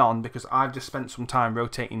be on none because I've just spent some time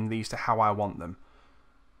rotating these to how I want them.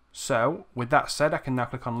 So with that said, I can now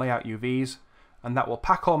click on layout UVs, and that will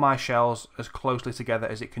pack all my shells as closely together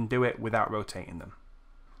as it can do it without rotating them.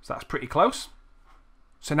 So that's pretty close.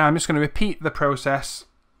 So now I'm just going to repeat the process,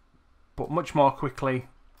 but much more quickly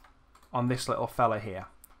on this little fella here.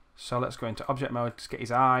 So let's go into object mode to get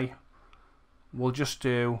his eye. We'll just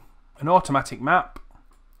do an automatic map.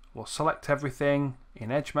 We'll select everything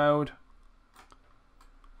in edge mode.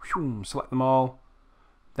 Select them all.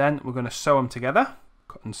 Then we're going to sew them together.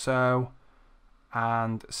 Cut and sew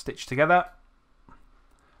and stitch together.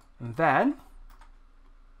 And then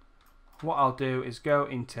what I'll do is go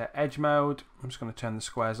into edge mode. I'm just going to turn the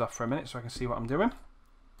squares off for a minute so I can see what I'm doing.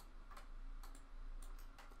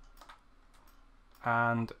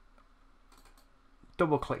 And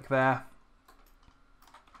double click there.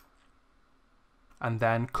 And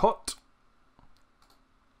then cut.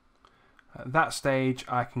 At that stage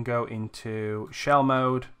I can go into shell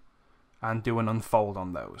mode and do an unfold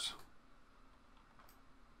on those.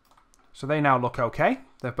 So they now look okay.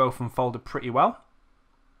 They're both unfolded pretty well.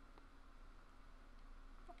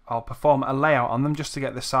 I'll perform a layout on them just to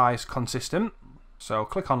get the size consistent. So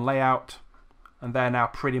click on layout and they're now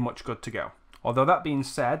pretty much good to go. Although that being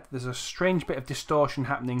said, there's a strange bit of distortion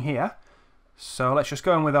happening here. So let's just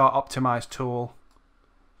go in with our optimize tool,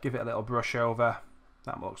 give it a little brush over.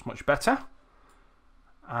 That looks much better.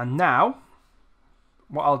 And now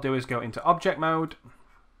what I'll do is go into object mode.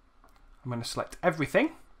 I'm going to select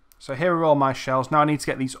everything. So here are all my shells. Now I need to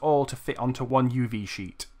get these all to fit onto one UV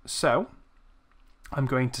sheet. So I'm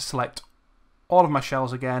going to select all of my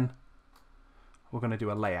shells again. We're going to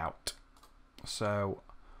do a layout. So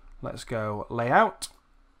let's go layout.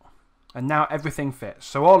 And now everything fits.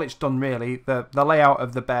 So all it's done really, the layout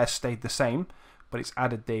of the bear stayed the same, but it's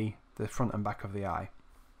added the front and back of the eye.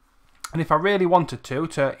 And if I really wanted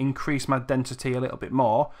to increase my density a little bit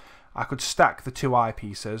more, I could stack the two eye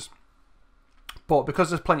pieces. But because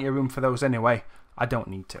there's plenty of room for those anyway, I don't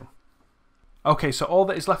need to. Okay, so all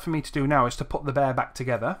that is left for me to do now is to put the bear back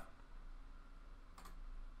together.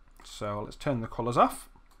 So let's turn the colours off.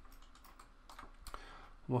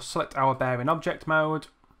 We'll select our bear in object mode.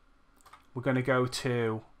 We're going to go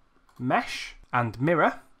to mesh and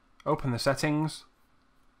mirror. Open the settings.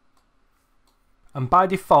 And by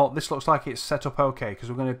default, this looks like it's set up okay because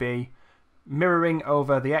we're going to be mirroring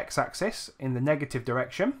over the x-axis in the negative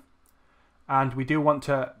direction. And we do want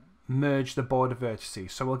to merge the border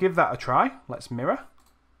vertices. So we'll give that a try. Let's mirror.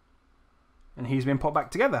 And he's been put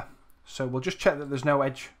back together. So we'll just check that there's no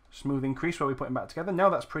edge smooth increase where we put him back together. No,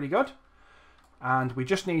 that's pretty good. And we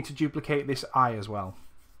just need to duplicate this eye as well.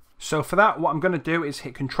 So for that, what I'm going to do is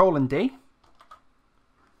hit Control and D.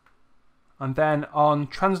 And then on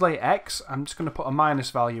Translate X, I'm just going to put a minus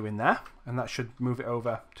value in there. And that should move it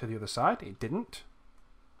over to the other side. It didn't.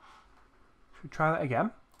 Should we try that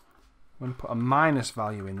again? I'm going to put a minus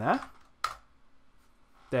value in there.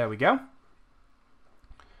 There we go.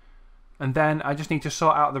 And then I just need to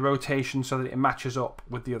sort out the rotation so that it matches up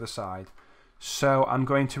with the other side. So I'm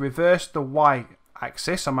going to reverse the Y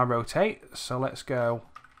axis on my rotate. So let's go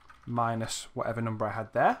minus whatever number I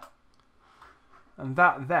had there. And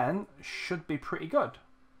that then should be pretty good.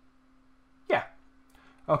 Yeah.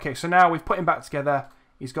 Okay, so now we've put him back together.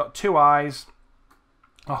 He's got two eyes,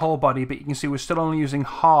 a whole body, but you can see we're still only using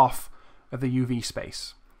half of the UV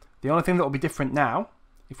space. The only thing that will be different now,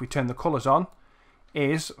 if we turn the colours on,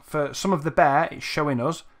 is for some of the bear, it's showing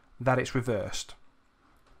us that it's reversed.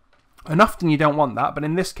 And often you don't want that, but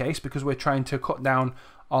in this case, because we're trying to cut down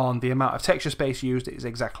on the amount of texture space used, it is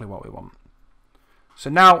exactly what we want. So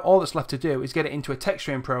now all that's left to do is get it into a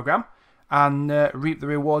texturing program and reap the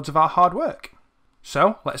rewards of our hard work.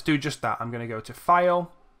 So let's do just that. I'm going to go to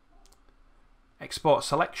File, Export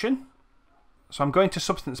Selection. So I'm going to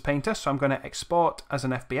Substance Painter, so I'm going to export as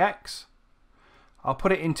an FBX. I'll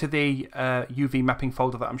put it into the UV mapping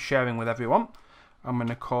folder that I'm sharing with everyone. I'm going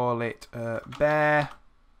to call it Bear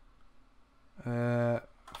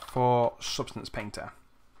for Substance Painter.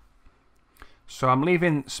 So I'm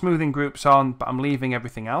leaving smoothing groups on, but I'm leaving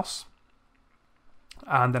everything else.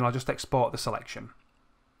 And then I'll just export the selection.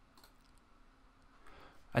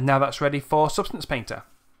 And now that's ready for Substance Painter.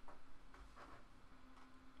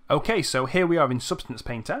 Okay, so here we are in Substance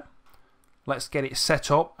Painter. Let's get it set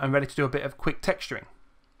up and ready to do a bit of quick texturing.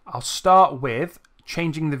 I'll start with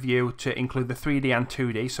changing the view to include the 3D and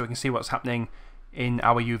 2D so we can see what's happening in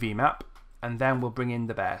our UV map. And then we'll bring in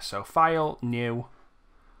the bear. So File, New.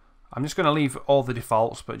 I'm just going to leave all the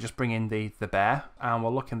defaults, but just bring in the bear. And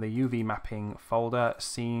we'll look in the UV mapping folder,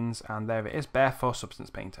 Scenes, and there it is, Bear for Substance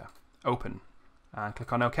Painter. Open. And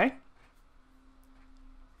click on OK.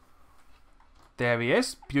 There he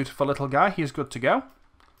is. Beautiful little guy. He's good to go.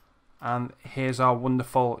 And here's our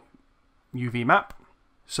wonderful UV map.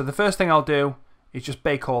 So the first thing I'll do is just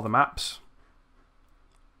bake all the maps.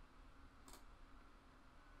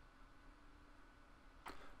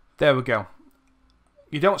 There we go.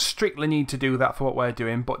 You don't strictly need to do that for what we're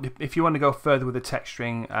doing, but if you want to go further with the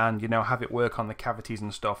texturing and, you know, have it work on the cavities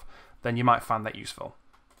and stuff, then you might find that useful.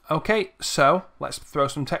 Okay, so let's throw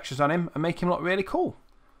some textures on him and make him look really cool.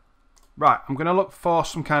 Right, I'm going to look for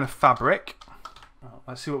some kind of fabric.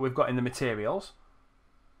 Let's see what we've got in the materials.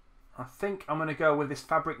 I think I'm going to go with this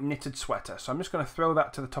fabric knitted sweater. So I'm just going to throw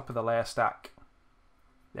that to the top of the layer stack.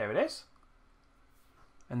 There it is.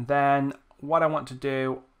 And then what I want to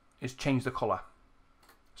do is change the colour.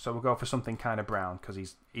 So we'll go for something kind of brown because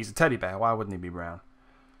he's a teddy bear. Why wouldn't he be brown?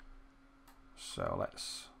 So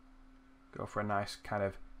let's go for a nice kind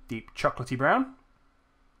of deep chocolatey brown.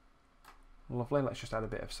 Lovely. Let's just add a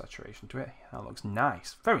bit of saturation to it. That looks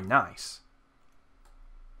nice. Very nice.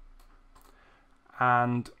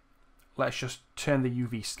 And let's just turn the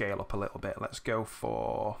UV scale up a little bit. Let's go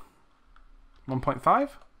for 1.5.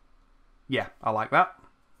 Yeah, I like that.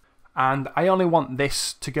 And I only want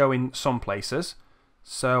this to go in some places.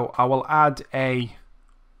 So I will add a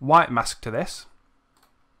white mask to this.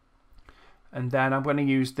 And then I'm going to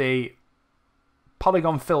use the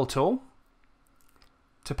polygon fill tool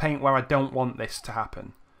to paint where I don't want this to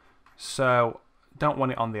happen. So don't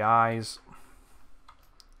want it on the eyes.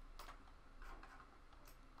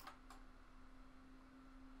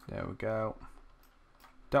 There we go.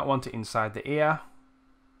 Don't want it inside the ear.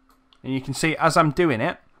 And you can see as I'm doing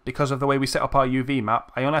it, because of the way we set up our UV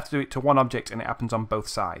map, I only have to do it to one object and it happens on both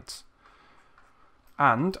sides.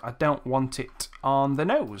 And I don't want it on the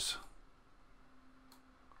nose.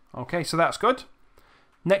 Okay, so that's good.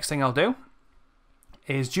 Next thing I'll do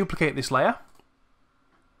is duplicate this layer.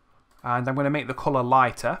 And I'm going to make the colour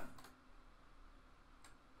lighter.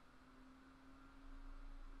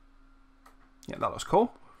 Yeah, that looks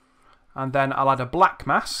cool. And then I'll add a black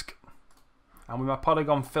mask. And with my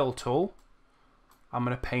polygon fill tool, I'm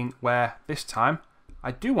going to paint where this time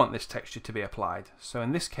I do want this texture to be applied. So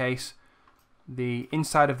in this case, the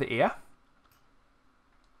inside of the ear,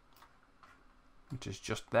 which is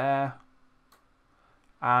just there,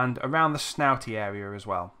 and around the snouty area as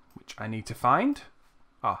well, which I need to find.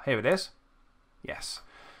 Oh, here it is. Yes.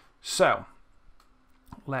 So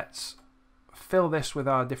let's fill this with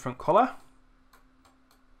our different colour.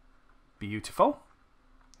 Beautiful.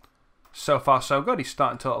 So far so good. He's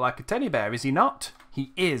starting to look like a teddy bear, is he not?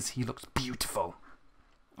 He is. He looks beautiful.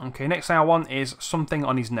 Okay, next thing I want is something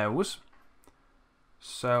on his nose.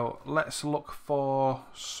 So let's look for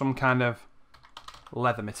some kind of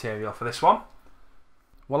leather material for this one.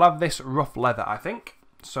 We'll have this rough leather, I think.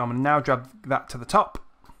 So I'm going to now drag that to the top.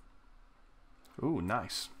 Ooh,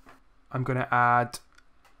 nice. I'm going to add...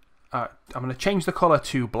 I'm going to change the colour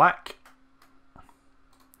to black.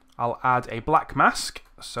 I'll add a black mask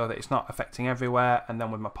so that it's not affecting everywhere, and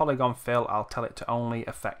then with my polygon fill I'll tell it to only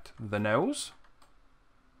affect the nose.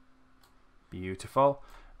 Beautiful.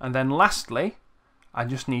 And then lastly, I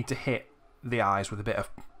just need to hit the eyes with a bit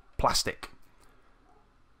of plastic.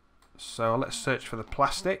 So let's search for the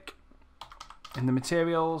plastic in the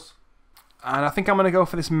materials, and I think I'm going to go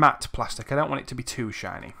for this matte plastic. I don't want it to be too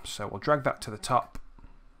shiny, so we'll drag that to the top,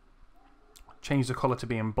 change the colour to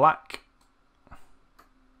being black.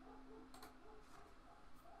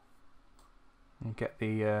 And get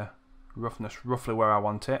the roughness roughly where I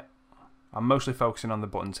want it. I'm mostly focusing on the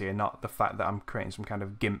buttons here, not the fact that I'm creating some kind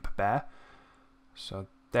of gimp bear. So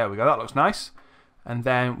there we go, that looks nice. And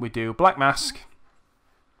then we do black mask,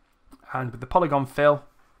 and with the polygon fill,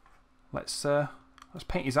 let's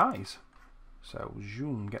paint his eyes. So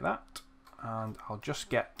zoom, get that, and I'll just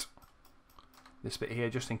get this bit here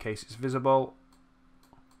just in case it's visible.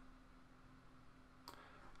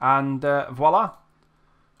 And voila.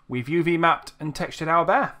 We've UV mapped and textured our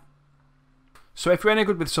bear. So if you're any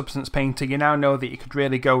good with Substance Painter, you now know that you could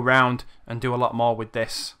really go round and do a lot more with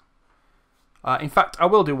this. In fact, I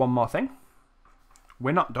will do one more thing.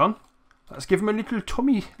 We're not done. Let's give him a little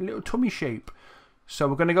tummy shape. So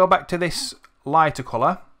we're going to go back to this lighter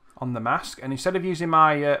colour on the mask, and instead of using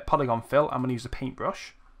my polygon fill, I'm going to use a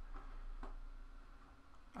paintbrush.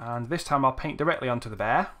 And this time I'll paint directly onto the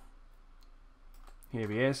bear. Here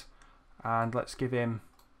he is. And let's give him...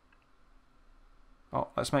 Oh,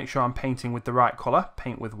 let's make sure I'm painting with the right colour.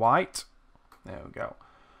 Paint with white. There we go.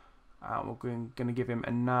 And we're going to give him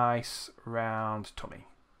a nice round tummy.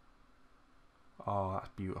 Oh, that's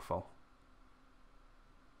beautiful.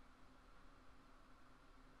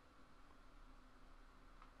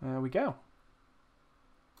 There we go.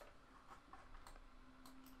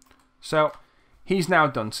 So he's now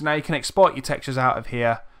done. So now you can export your textures out of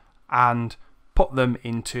here and put them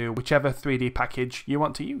into whichever 3D package you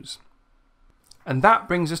want to use. And that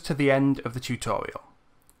brings us to the end of the tutorial.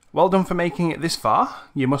 Well done for making it this far.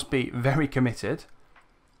 You must be very committed.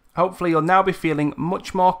 Hopefully you'll now be feeling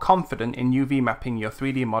much more confident in UV mapping your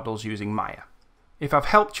 3D models using Maya. If I've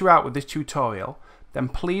helped you out with this tutorial, then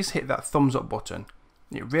please hit that thumbs up button.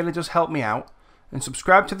 It really does help me out, and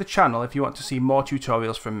subscribe to the channel if you want to see more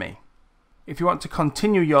tutorials from me. If you want to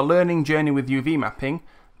continue your learning journey with UV mapping,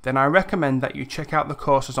 then I recommend that you check out the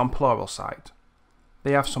courses on Pluralsight.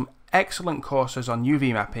 They have some excellent courses on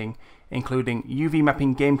UV mapping, including UV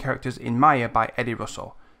mapping game characters in Maya by Eddie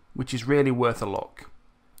Russell, which is really worth a look.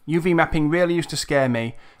 UV mapping really used to scare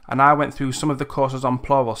me, and I went through some of the courses on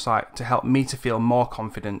Pluralsight to help me to feel more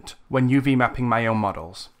confident when UV mapping my own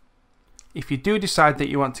models. If you do decide that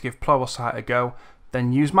you want to give Pluralsight a go,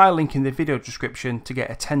 then use my link in the video description to get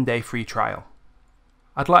a 10-day free trial.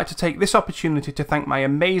 I'd like to take this opportunity to thank my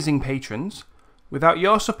amazing patrons. Without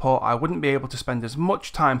your support, I wouldn't be able to spend as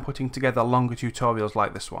much time putting together longer tutorials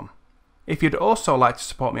like this one. If you'd also like to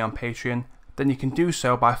support me on Patreon, then you can do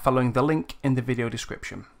so by following the link in the video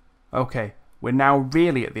description. Okay, we're now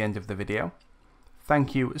really at the end of the video.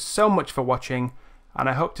 Thank you so much for watching, and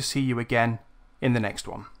I hope to see you again in the next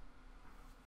one.